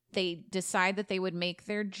 They decide that they would make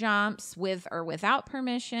their jumps with or without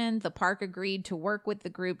permission. The park agreed to work with the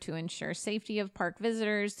group to ensure safety of park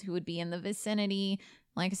visitors who would be in the vicinity.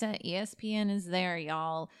 Like I said, ESPN is there,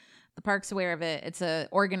 y'all. The park's aware of it. It's an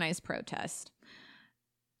organized protest.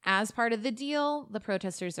 As part of the deal, the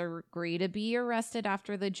protesters agree to be arrested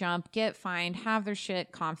after the jump, get fined, have their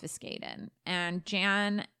shit confiscated. And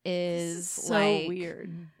Jan is so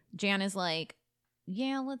weird. Jan is like,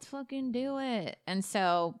 yeah, let's fucking do it. And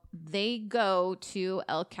so they go to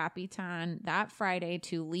El Capitan that Friday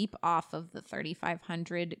to leap off of the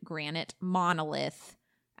 3,500 granite monolith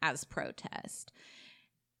as protest.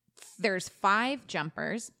 There's 5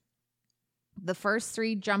 jumpers. The first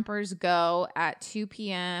 3 jumpers go at 2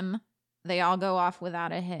 p.m. They all go off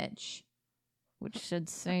without a hitch, which should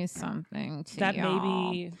say something to that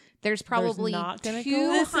y'all. Maybe there's probably not gonna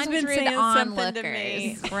 200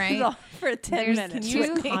 onlookers, right? For 10 There's minutes.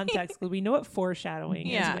 use context because we know what foreshadowing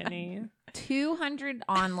is, Whitney. 200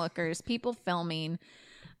 onlookers, people filming.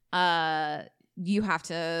 You have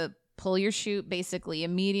to pull your chute basically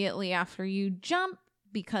immediately after you jump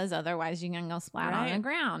because otherwise you're gonna go splat on the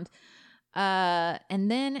ground. And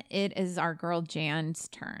then it is our girl Jan's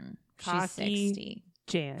turn. She's 60.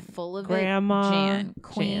 Jan. Full of Grandma it. Jan.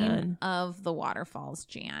 Queen Jan. of the waterfalls,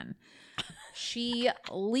 Jan. She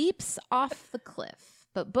leaps off the cliff,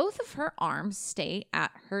 but both of her arms stay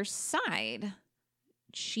at her side.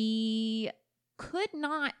 She could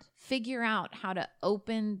not figure out how to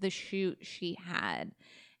open the chute she had.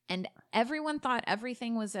 And everyone thought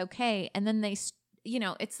everything was okay. And then they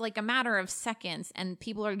it's like a matter of seconds and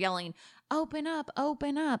people are yelling, open up,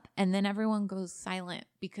 open up. And then everyone goes silent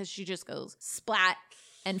because she just goes splat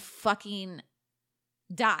and fucking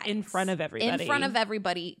dies. In front of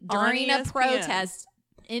everybody. During On a ESPN. protest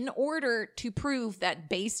in order to prove that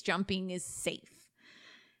base jumping is safe.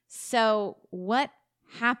 So what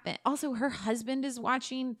happened? Also, her husband is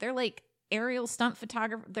watching. They're like aerial stunt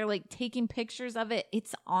photographer. They're like taking pictures of it.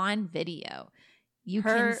 It's on video. You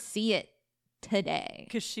can see it today.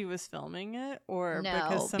 Because she was filming it, or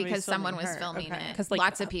No, because someone was her? filming Okay. it. Because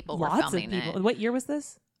Lots of people were filming it. What year was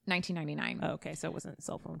this? 1999. Oh, okay, so it wasn't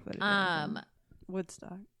cell phone footage. or anything.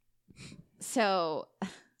 Woodstock. So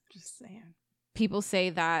Just saying. people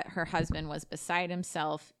say that her husband was beside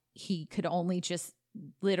himself. He could only just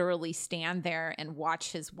literally stand there and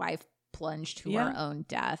watch his wife plunge to her own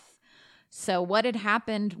death. So what had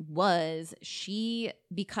happened was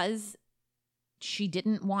because she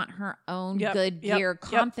didn't want her own good gear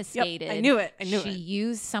confiscated. I knew it. She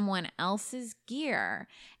used someone else's gear,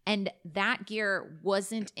 and that gear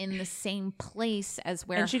wasn't in the same place as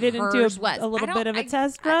where and she didn't do hers was. a little bit of a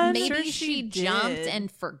test run. Maybe Sure she she jumped did.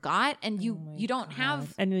 and forgot, and you don't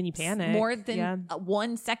have and then you panic more than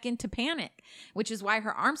 1 second to panic, which is why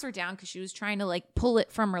her arms were down because she was trying to like pull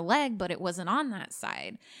it from her leg, but it wasn't on that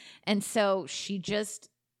side, and so she just,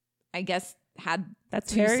 I guess, had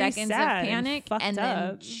That's 2 very seconds sad of panic, fucked and then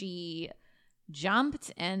up. she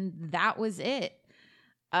jumped, and that was it.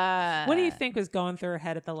 What do you think was going through her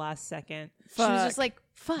head at the last second? She was just like,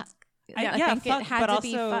 "Fuck." I think fuck, it had but to also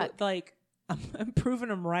be fuck. like I'm proving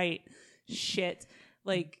them right. Shit.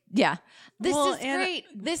 Like, Yeah. This Well, is and- great.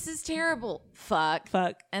 This is terrible. Fuck.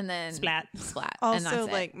 fuck. And then Splat. Splat. and Also, that's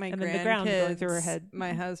it. like my And grandkids, then the ground going through her head.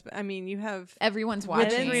 my husband. I mean, you have Everyone's within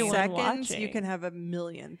watching. Everyone seconds, you watching. can have a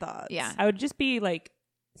million thoughts. Yeah. I would just be like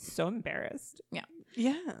so embarrassed.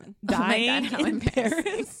 yeah. Dying how embarrassing.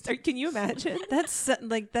 embarrassed. Or can you imagine? That's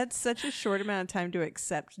that's such a short amount of time to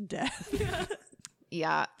accept death.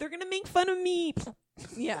 Yeah. They're going to make fun of me.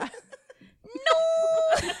 yeah.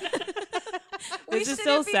 No. We This is shouldn't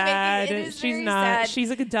still be sad. making- it is She's very not. sad. She's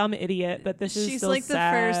like a dumb idiot, but this is She's still like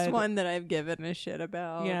sad. the first one that I've given a shit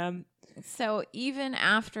about. Yeah. So even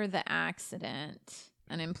after the accident,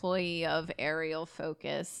 an employee of Aerial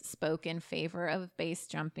Focus spoke in favor of base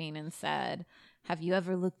jumping and said, "Have you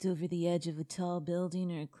ever looked over the edge of a tall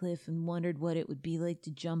building or a cliff and wondered what it would be like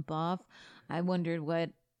to jump off? I wondered what,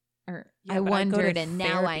 or Yeah, I but I go to wondered, and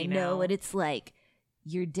now I therapy know now." what it's like.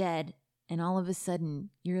 You're dead, and all of a sudden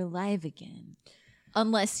you're alive again,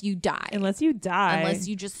 unless you die, Unless you die. unless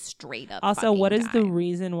you just straight up. Also, fucking what is the die.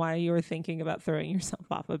 reason why you were thinking about throwing yourself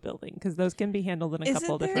off a building? Because those can be handled in a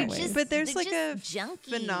couple Isn't there different They're ways. But there's they're like a just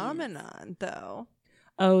junkies. phenomenon though.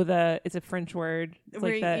 Oh, it's a French word. It's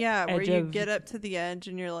Where like you- that where edge you of, get up to the edge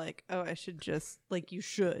and you're like, oh, I should just like you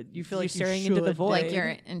should. You feel You're like staring you into the should. void. like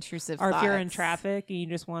your intrusive or if you're in thoughts. traffic and you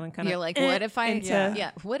just want to kind You're of. like, what if I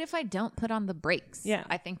into- what if I don't put on the brakes? Yeah.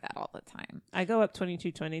 I think that all the time. I go up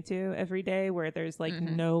 2222 every day where there's like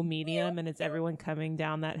Mhm. no medium and it's everyone coming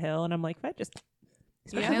down that hill, and I'm like, if I just.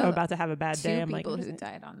 Especially Yeah. if I'm about to have a bad Two day. I'm like, people I'm who just-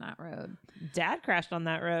 died on that road. Dad crashed on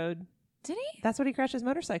that road. Did he? That's what he crashed his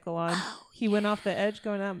motorcycle on. Oh, He went off the edge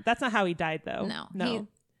going up. That's not how he died, though. No. He-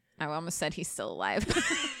 I almost said he's still alive.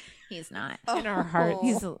 He's not. In our hearts.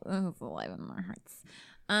 He's alive in our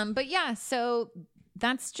hearts. But yeah, so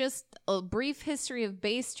that's just a brief history of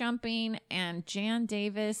base jumping and Jan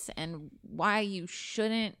Davis and why you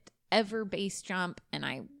shouldn't ever base jump, and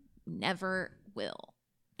I never will.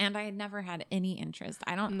 And I never had any interest.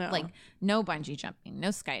 I don't No. like no bungee jumping, no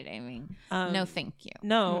skydiving. No, thank you.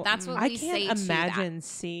 No, That's what I we say can't to imagine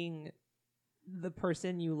seeing the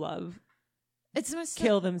person you love It's the most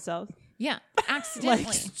kill themselves. yeah, accidentally.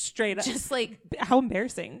 Like straight up. Just like How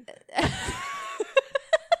embarrassing.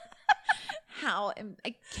 how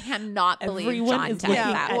I cannot believe Everyone John is did looking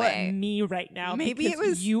it that at way. me right now. Maybe because it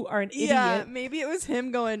was- you are an idiot. Yeah, maybe it was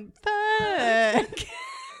him going, fuck.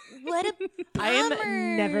 What a I am bummer.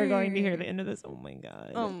 never going to hear the end of this. Oh my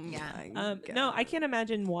god. Oh Yeah. my God. No, I can't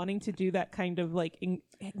imagine wanting to do that kind of like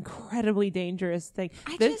incredibly dangerous thing.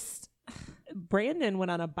 I This- just Brandon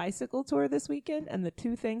went on a bicycle tour this weekend, and the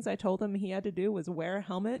two things I told him he had to do was wear a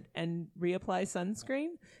helmet and reapply sunscreen.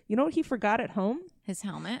 You know what he forgot at home? his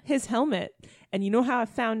helmet. His helmet. And you know how I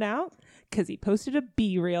found out? Because he posted a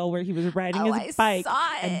B-reel where he was riding Oh, his I bike saw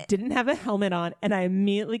and it. didn't have a helmet on, and I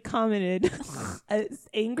immediately commented a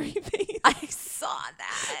angry face. I saw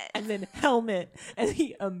that. And then helmet, and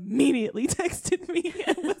he immediately texted me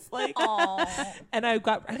and was like, Aw. and I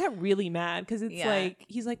got really mad because it's Yeah. like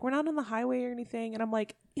he's like, we're not on the highway or anything, and I'm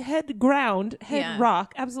like, head ground, head Yeah.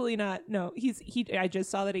 rock, absolutely not. No, he. I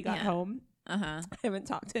just saw that he got Yeah. home. Uh-huh. I haven't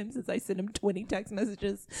talked to him since I sent him 20 text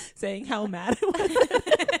messages saying how mad I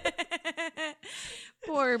was.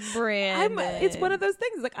 Poor Brandon. It's one of those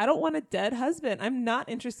things. Like, I don't want a dead husband. I'm not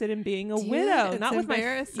interested in being a Dude, widow. it's Not with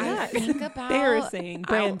embarrassing. my. I Yeah, think it's about- embarrassing.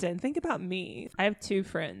 Brandon, think about me. I have two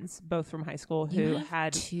friends, both from high school, You who have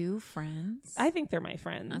had. two friends. I think they're my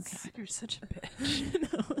friends. Okay. You're such a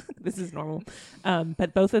bitch. No, this is normal.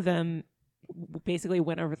 But both of them basically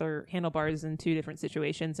went over their handlebars in two different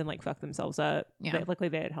situations and like fucked themselves up. Yeah. Luckily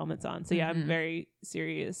they had helmets on. So yeah, I'm Mhm. very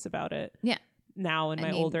serious about it. Yeah. Now in I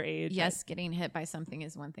my mean, older age. Yes, getting hit by something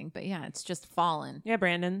is one thing, but yeah, it's just falling. Yeah,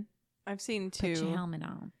 Brandon. I've seen Put your two, helmet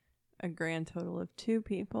on. a grand total of 2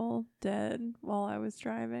 people dead while I was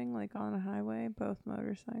driving, like on a highway, both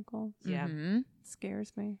motorcycles. Yeah. Mhm.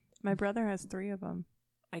 Scares me. My brother has 3 of them.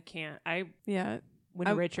 I can't. Yeah. When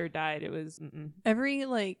I- Richard died, it was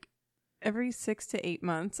Every 6 to 8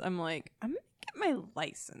 months, I'm like, I'm gonna get my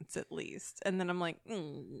license at least, and then I'm like,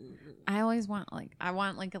 I always want I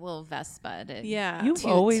want a little Vespa to yeah. You've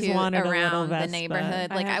always wanted a little around the Vespa.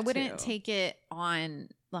 neighborhood. I Like I have wouldn't to. take it on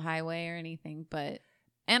the highway or anything,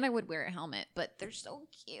 and I would wear a helmet, but they're so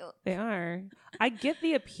cute. they are. I get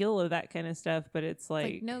the appeal of that kind of stuff, but it's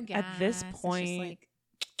Like, no gas. at this It's just point, like,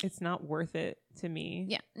 it's not worth it to me.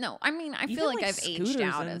 yeah, no. I mean, I Even, feel like I've aged scooters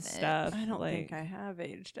out and of stuff. I don't like, think I have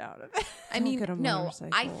aged out of it. I Don't mean, get a no. I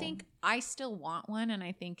motorcycle. think I still want one, and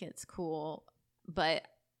I think it's cool, but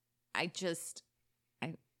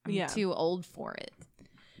I'm Yeah. too old for it.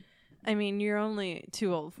 I mean, you're only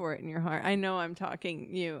too old for it in your heart. I know I'm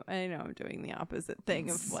talking you. I know I'm doing the opposite thing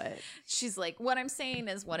of what. She's like, what I'm saying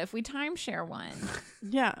is, what if we timeshare one?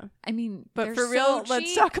 Yeah. I mean, But they're for so real, let's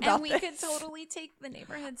cheap, talk about and we could this. totally take the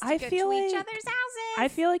neighborhoods to I go feel to each like- other's houses. I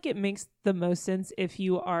feel like it makes the most sense if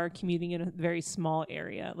you are commuting in a very small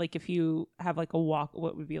area. Like if you have like what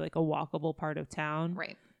would be like a walkable part of town.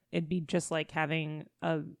 right. It'd be just like having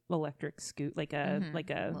a electric scoot, like a Mhm. like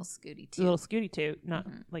a Little scooty too. little scooty toot, not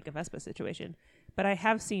Mhm. like a Vespa situation. But I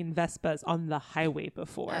have seen Vespas on the highway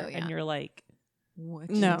before, Oh, yeah. and you're like, What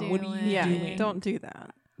No. what are you Yeah. doing? Don't do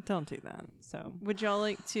that. Don't do that. so Would y'all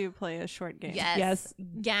like to play a short game? Yes. Yes.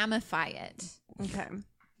 Gamify it. Okay.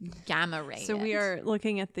 Gamma ray. So we are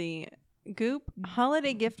looking at the Goop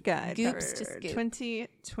Holiday Gift Guide Goops to for Scoop.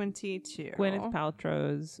 2022. Gwyneth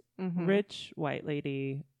Paltrow's Mhm. rich white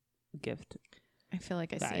lady gift. I feel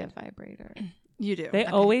like I see a Guide. vibrator. You do. They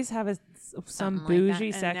Okay. always have some Something like that. bougie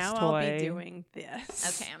and sex now toy. I'll be doing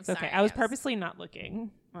this. Okay, I'm It's sorry. okay. I was yes. purposely not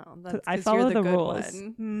looking. Well, 'Cause that's I 'cause follow you're the good rules.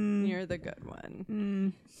 one. Mm, You're the good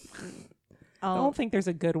one. I don't think there's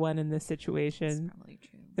a good one in this That's situation. probably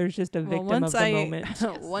true. There's just a victim once of the I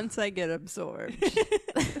moment. once I get absorbed,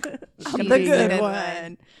 I'll I'm be the the good good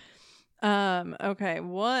one. Okay,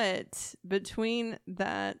 what between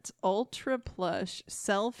that ultra plush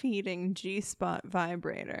self-heating G-spot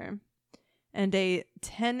vibrator and a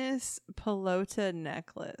tennis pelota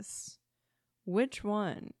necklace, which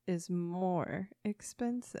one is more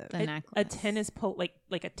expensive? The necklace. A tennis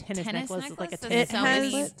like a tennis, Tennis necklace is like a necklace? tennis It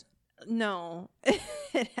has- bracelet? No, it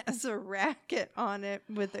has a racket on it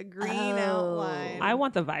with a green outline. I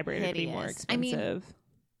want the vibrator to be more Hideous. I mean, expensive.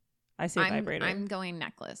 I say vibrator. I'm going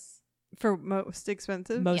necklace. for most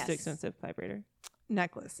expensive Most Yes. expensive vibrator.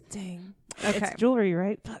 necklace. Dang. Okay, It's jewelry,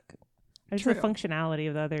 right? Fuck. There's the True. functionality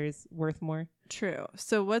of the others worth more. true.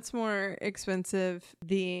 So what's more expensive?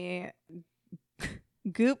 The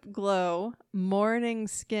Goop Glow Morning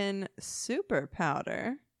Skin Super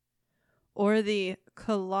Powder or the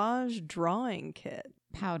Collage Drawing Kit?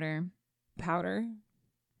 Powder. Powder.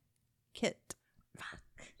 Kit.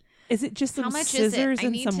 Is it just some How much is scissors it? I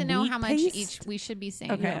and need some to know wheat how much paste? each we should be saying.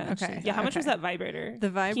 Okay, how much okay. is Yeah, how much was Okay. that vibrator? The Can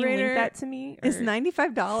you vibrator link that to me? is or-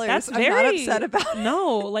 $95. That's I'm very not upset about it.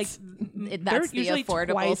 No, like That's the usually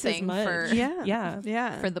affordable twice as thing much. for Yeah. Yeah.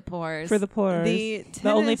 Yeah. for the poor. For the poor. the The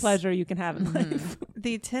only tennis- pleasure you can have in Mhm. life.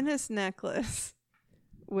 the tennis necklace,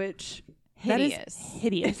 which hideous.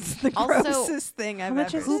 Hideous. is the Also, grossest thing I've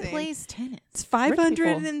much ever is- Who seen. plays tennis? It's Rich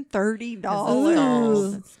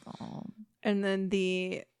 $530. It's all- And then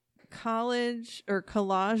the college or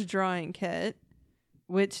collage drawing kit,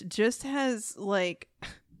 which just has like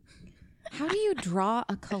How do you draw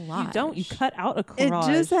a collage? You don't. You cut out a it collage.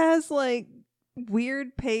 just has like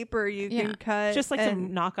weird paper you Yeah. can cut. just like and, some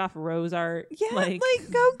knockoff rose art. yeah, like,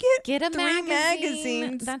 go get Get a 3 magazine.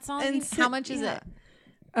 magazines. That's all. and You, sit- how much is yeah. it?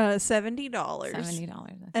 $70.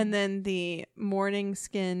 $70. And then the Morning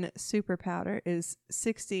Skin Super Powder is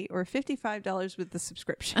 $60 or $55 with the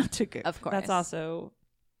subscription to Goop. Of course, that's also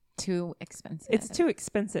too expensive. it's too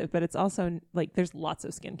expensive, but it's also like there's lots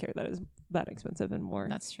of skincare that is that expensive and more.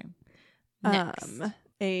 That's true. Next.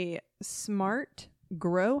 A smart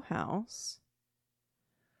grow house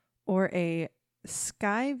or a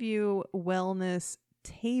Skyview Wellness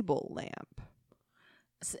table lamp.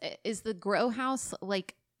 Is the grow house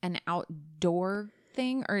like an outdoor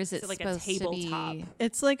thing, or is it Is it like a supposed tabletop? to be?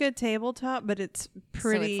 It's like a tabletop, but it's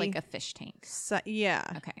pretty. So it's like a fish tank. yeah.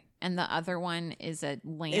 Okay, and the other one is a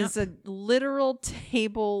lamp. Is a literal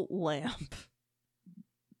table lamp.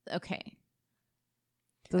 Okay,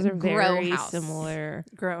 Those are Grow very house. similar.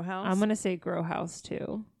 Grow house. I'm gonna say grow house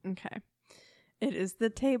too. Okay. It is the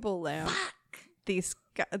table lamp. The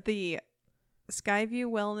Skyview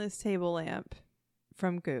Wellness table lamp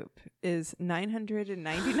from Goop is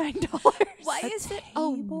 $999. why is it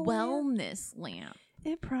a table lamp? wellness lamp?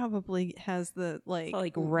 It probably has the like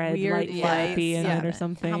Red weird light lights, therapy in yeah. it or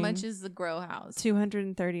something. How much is the grow house?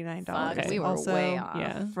 $239. Fuck, we were also way off.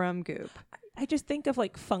 Yeah. from Goop. I just think of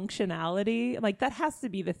like functionality. Like that has to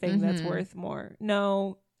be the thing that's Mhm. worth more.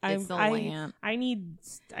 No, It's the lamp. I need.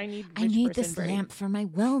 I rich need person this brain. lamp for my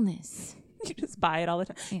wellness. You just buy it all the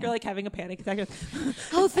time. Yeah. You're like having a panic attack. You're like,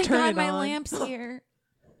 Oh, thank Turn God, it my on. lamp's here.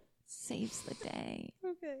 Saves the day.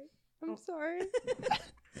 Okay. I'm sorry.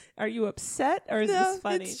 Are you upset or is No, this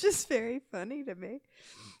funny? it's just very funny to me.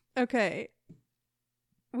 Okay.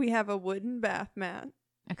 We have a wooden bath mat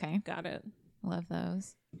Okay, Got it. love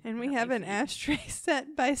those. and we Not have my an feet. ashtray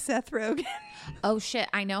set by Seth Rogen. Oh shit,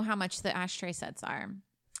 I know how much the ashtray sets are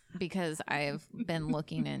because I've been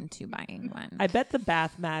looking into buying one. I bet the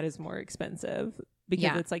bath mat is more expensive because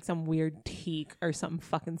Yeah. it's like some weird teak or something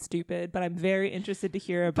fucking stupid. But I'm very interested to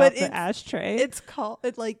hear about the ashtray. It's called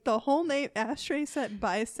like the whole name ashtray set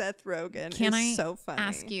by Seth Rogen. Can is I so funny.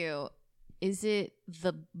 ask you, is it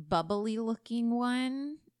the bubbly looking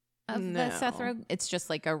one of the Seth No. Rogen? It's just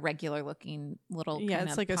like a regular looking little Yeah, kind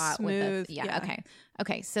it's of like a pot smooth- with a, yeah.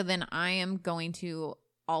 Okay, so then I am going to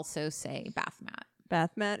also say bath mat.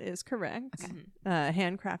 Bath mat is correct. Okay.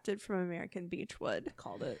 Handcrafted from American Beechwood.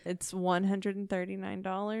 Called it. It's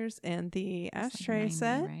 $139, and the ashtray 90,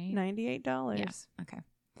 set right? $98. Yeah. Okay.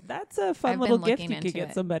 That's a fun I've little been gift looking you could into get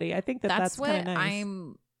it. somebody. I think that's what kind of nice.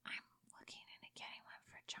 I'm looking into getting one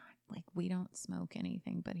for John. Like, we don't smoke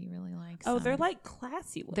anything, but he really likes Oh, they're them. like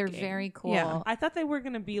classy looking. They're very cool. Yeah. I thought they were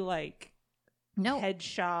gonna be like No, head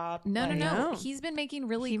shop. no, like, No. He's been making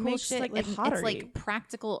really He cool makes, shit. like, and it's pottery. like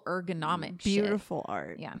practical ergonomic Beautiful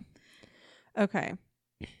art. shit. Yeah. Okay.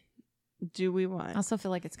 Do we I want? also feel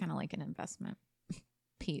like it's kind of like an investment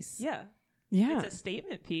piece. Yeah, Yeah. it's a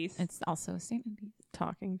statement piece. It's also a statement piece.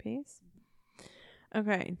 Talking piece.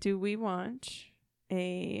 Okay. Do we want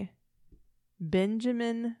a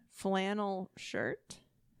Benjamin flannel shirt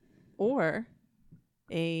or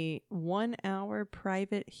a 1 hour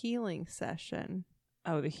private healing session?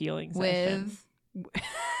 the healing session. With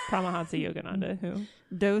Paramahansa Yogananda, who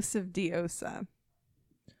Dose of Diosa.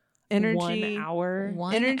 Energy 1 hour.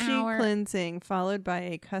 1 energy hour. cleansing followed by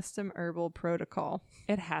a custom herbal protocol.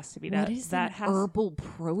 It has to be What that. is that an has herbal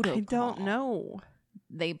protocol? I don't know.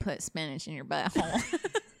 They put spinach in your butthole.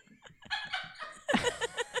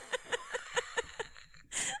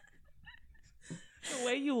 the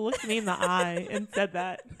way you looked me in the eye and said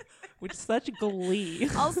that with such glee.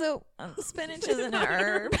 Also, spinach isn't an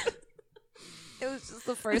herb. It was just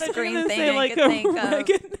the I first thought you were green gonna thing say, I like, could think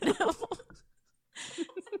oregano. of.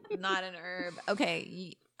 No. Not an herb.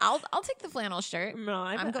 Okay, I'll take the flannel shirt. No,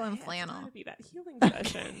 I'm going it's flannel. gotta be that healing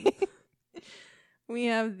session. We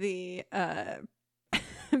have the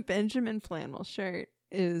Benjamin flannel shirt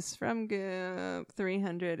is from Goop,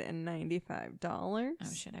 $395. Oh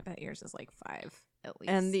shit! I bet yours is like 5 at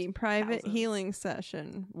least. And the private Thousands. healing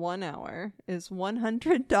session, 1 hour, is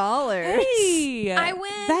 $100. Hey, I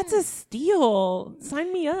win. That's a steal.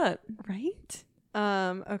 Sign me up. Right?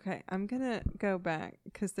 Okay, I'm gonna go back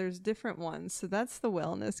because there's different ones. So that's the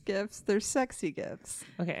wellness gifts. There's sexy gifts.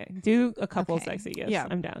 Okay, do a couple Okay. sexy gifts. Yeah.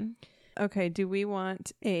 I'm down. Okay, do we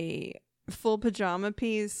want a full pajama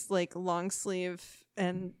piece, like long sleeve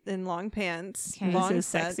and long pants? Okay. Long This is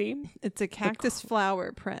set? sexy. It's a cactus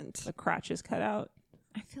flower print. The crotch is cut out.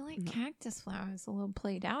 I feel like cactus flower is a little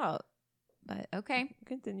played out, but okay.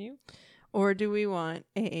 Continue. Or do we want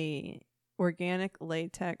a organic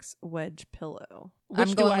latex wedge pillow? I'm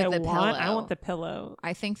Which going do I with the want? I pillow. want the pillow.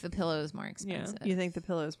 I think the pillow is more expensive. You think the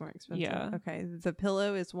pillow is more expensive? Yeah. Okay, the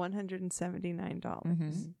pillow is $179.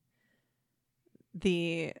 Mhm.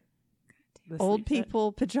 The The old sleep set.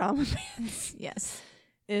 people pajama pants Yes.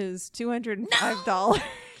 is $205.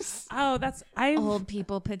 Oh, that's I Old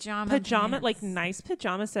people pajama like pants. nice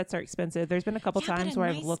pajama sets are expensive. There's been a couple Yeah, but times a where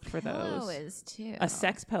I've nice looked for pillow those. is too. A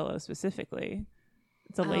sex pillow specifically.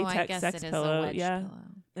 It's a Oh, I latex guess sex it is a pillow. wedge Yeah. pillow.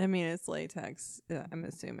 I mean, it's latex, I'm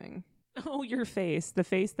assuming. Oh, your face. The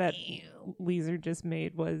face that Ew. Leeser just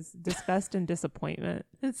made was disgust and disappointment.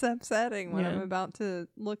 It's upsetting when I'm Yeah. about to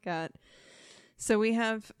look at. So we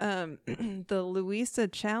have the Louisa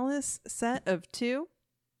chalice set of 2.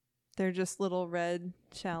 They're just little red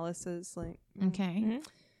chalices, like, Okay. Mhm.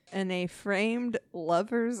 and a framed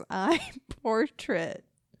lover's eye portrait.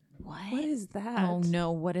 What? What is that? Oh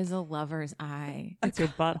no! What is a lover's eye? It's your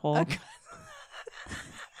butthole.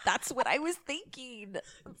 That's what I was thinking.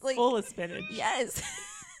 It's like Full of spinach. yes.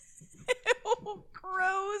 Ew,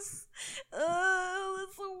 gross.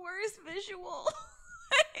 That's the worst visual.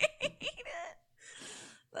 I hate it.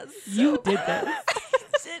 That's so You did gross. that.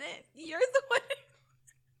 I didn't. You're the one.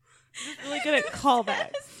 Really good at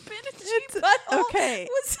callbacks. Spinach It's- butthole okay.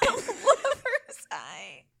 was a lover's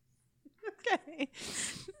eye. Okay.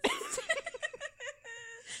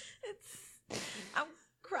 I'm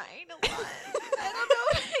crying a lot. I don't know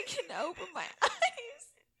if I can open my eyes.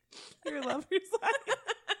 Your lover's eye.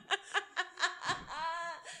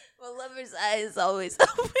 My lover's eye is always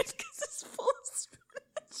open because it's full of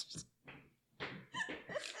spinach.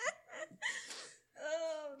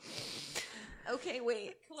 Okay,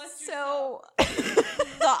 wait. So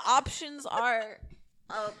the options are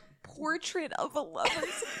a portrait of a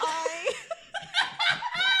lover's eye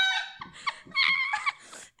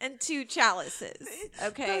and 2 chalices.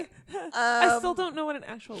 Okay. I still don't know what an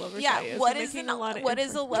actual lover's eye is. What We're is making a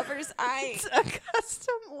lover's eye? It's a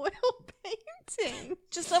custom oil painting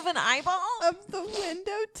Just of an eyeball, of the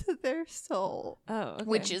window to their soul. Oh, okay.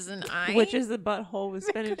 which is an eye. Which is the butthole with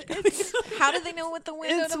spinach. How do they know what the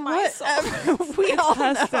window It's to my soul? whatever. We It's all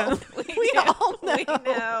custom. know. We all know.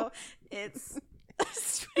 We know it's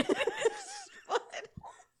Spanish foot.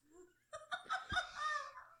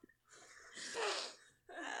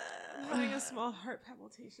 I'm having a small heart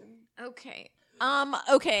palpitation. Okay.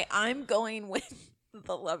 Okay. I'm going with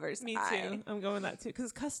the lover's Me eye. too. I'm going with that too because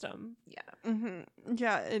it's custom. Yeah.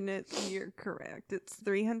 Yeah, and you're correct. It's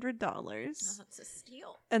 $300, That's a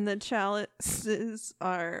steal. and the chalices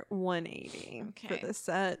are $180 for Okay. the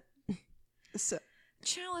set. So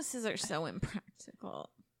Chalices are so impractical.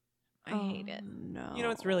 I hate it. No, You know,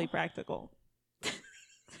 it's really practical.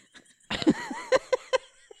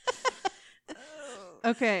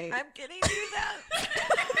 okay. I'm getting you that.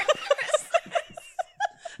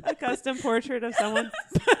 A custom portrait of someone's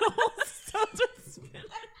butthole stuffed with spinach.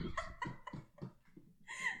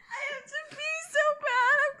 I have to pee so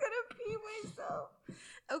bad. I'm gonna pee myself.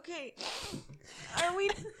 Okay. Are we?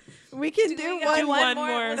 We can Do do we one. do one more?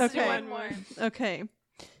 more. Let's do Okay. one more. Okay.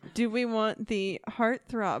 Do we want the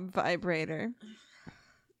heartthrob vibrator?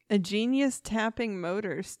 A genius tapping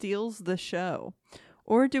motor steals the show.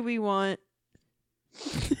 Or do we want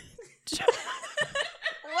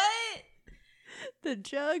What? the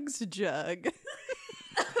Jugs jug?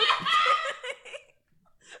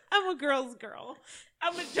 I'm a girl's girl.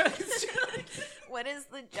 I'm a jugs. What is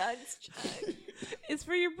the jugs jug? It's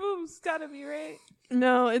for your boobs. Gotta be right.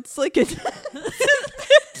 No, it's like a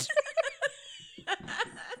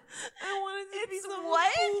I wanted to be It's someone's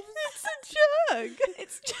what? boobs. It's a jug.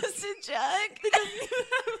 It's just a jug.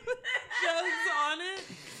 Jugs on it.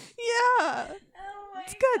 Yeah. Oh my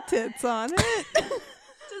It's got tits on it.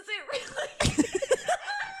 Does it really?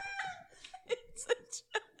 It's a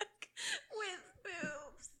jug with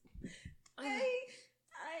boobs.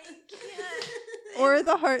 I can't. Or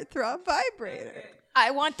the heartthrob vibrator.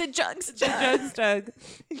 I want the jugs The jug. jugs jug.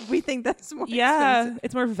 We think that's more Yeah, expensive.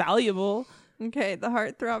 it's more valuable. Okay, the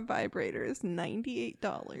heartthrob vibrator is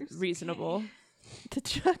 $98. Reasonable. The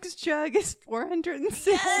Jugs jug is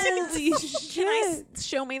 $460. Holy Can I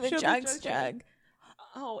show me the Show me jugs jug jug. jug?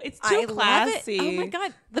 Oh, it's I too love classy. it. Oh my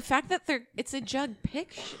god, the fact that it's a jug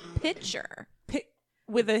pitcher,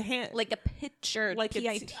 With a hand, like a pitcher, like PIT.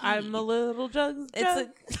 it's, I'm a little jugs jug.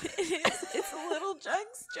 It's a little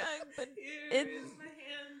jugs jug, but Here's it's my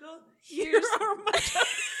handle. Here Here are are my jugs.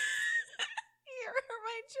 here are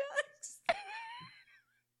my jugs.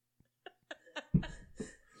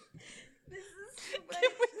 This is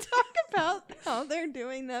Can we talk about how they're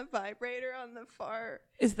doing that vibrator on the far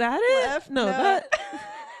Is that it? left? No, that.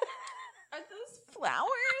 Are those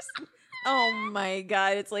flowers? Oh my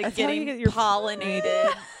god, it's like That's how you getting get your-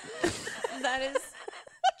 pollinated. That is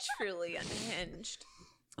truly unhinged.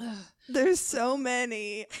 There's so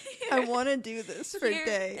many. I want to do this for Here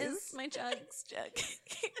days. is my jugs jug.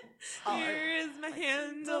 Here is my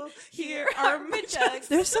handle. Here are my jugs.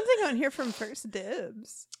 There's something on here from First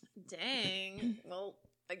Dibs. Dang. Well,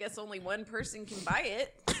 I guess only one person can buy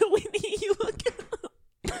it. Whitney, you look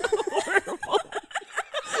horrible.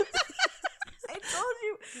 I told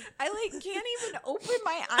you, I can't even open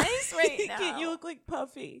my eyes right now. You look like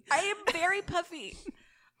Puffy. I am very puffy.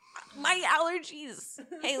 My allergies,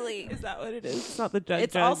 Haley. Is that what it is? It's not the jug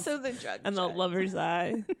It's jug. also the jug and the jug. lover's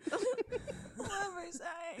eye. Lover's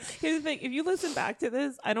eye. Here's the thing: if you listen back to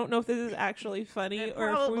this, I don't know if this is actually funny It or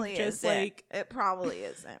if probably we're just isn't. like, It probably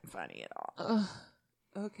isn't funny at all.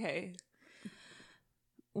 okay.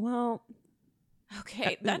 Well,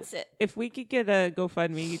 Okay, that's it. if we could get a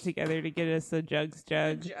GoFundMe together to get us a jugs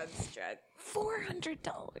jug, Jugs jug. $400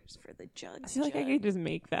 for the jugs I feel like I jug. could just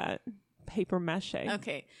make that paper mache.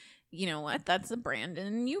 Okay. You know what? That's a Brandon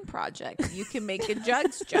and you project. You can make a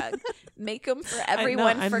jugs jug. Make them for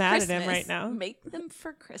everyone I'm for mad at Christmas. him right now. Make them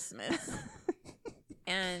for Christmas.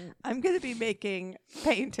 And I'm going to be making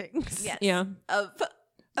paintings yes, Yeah. of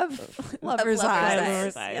of lovers' of eyes.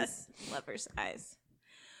 Lover's eyes. Yes, lover's eyes.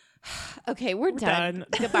 Okay, we're done. done.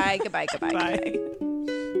 Goodbye, goodbye, goodbye. Bye.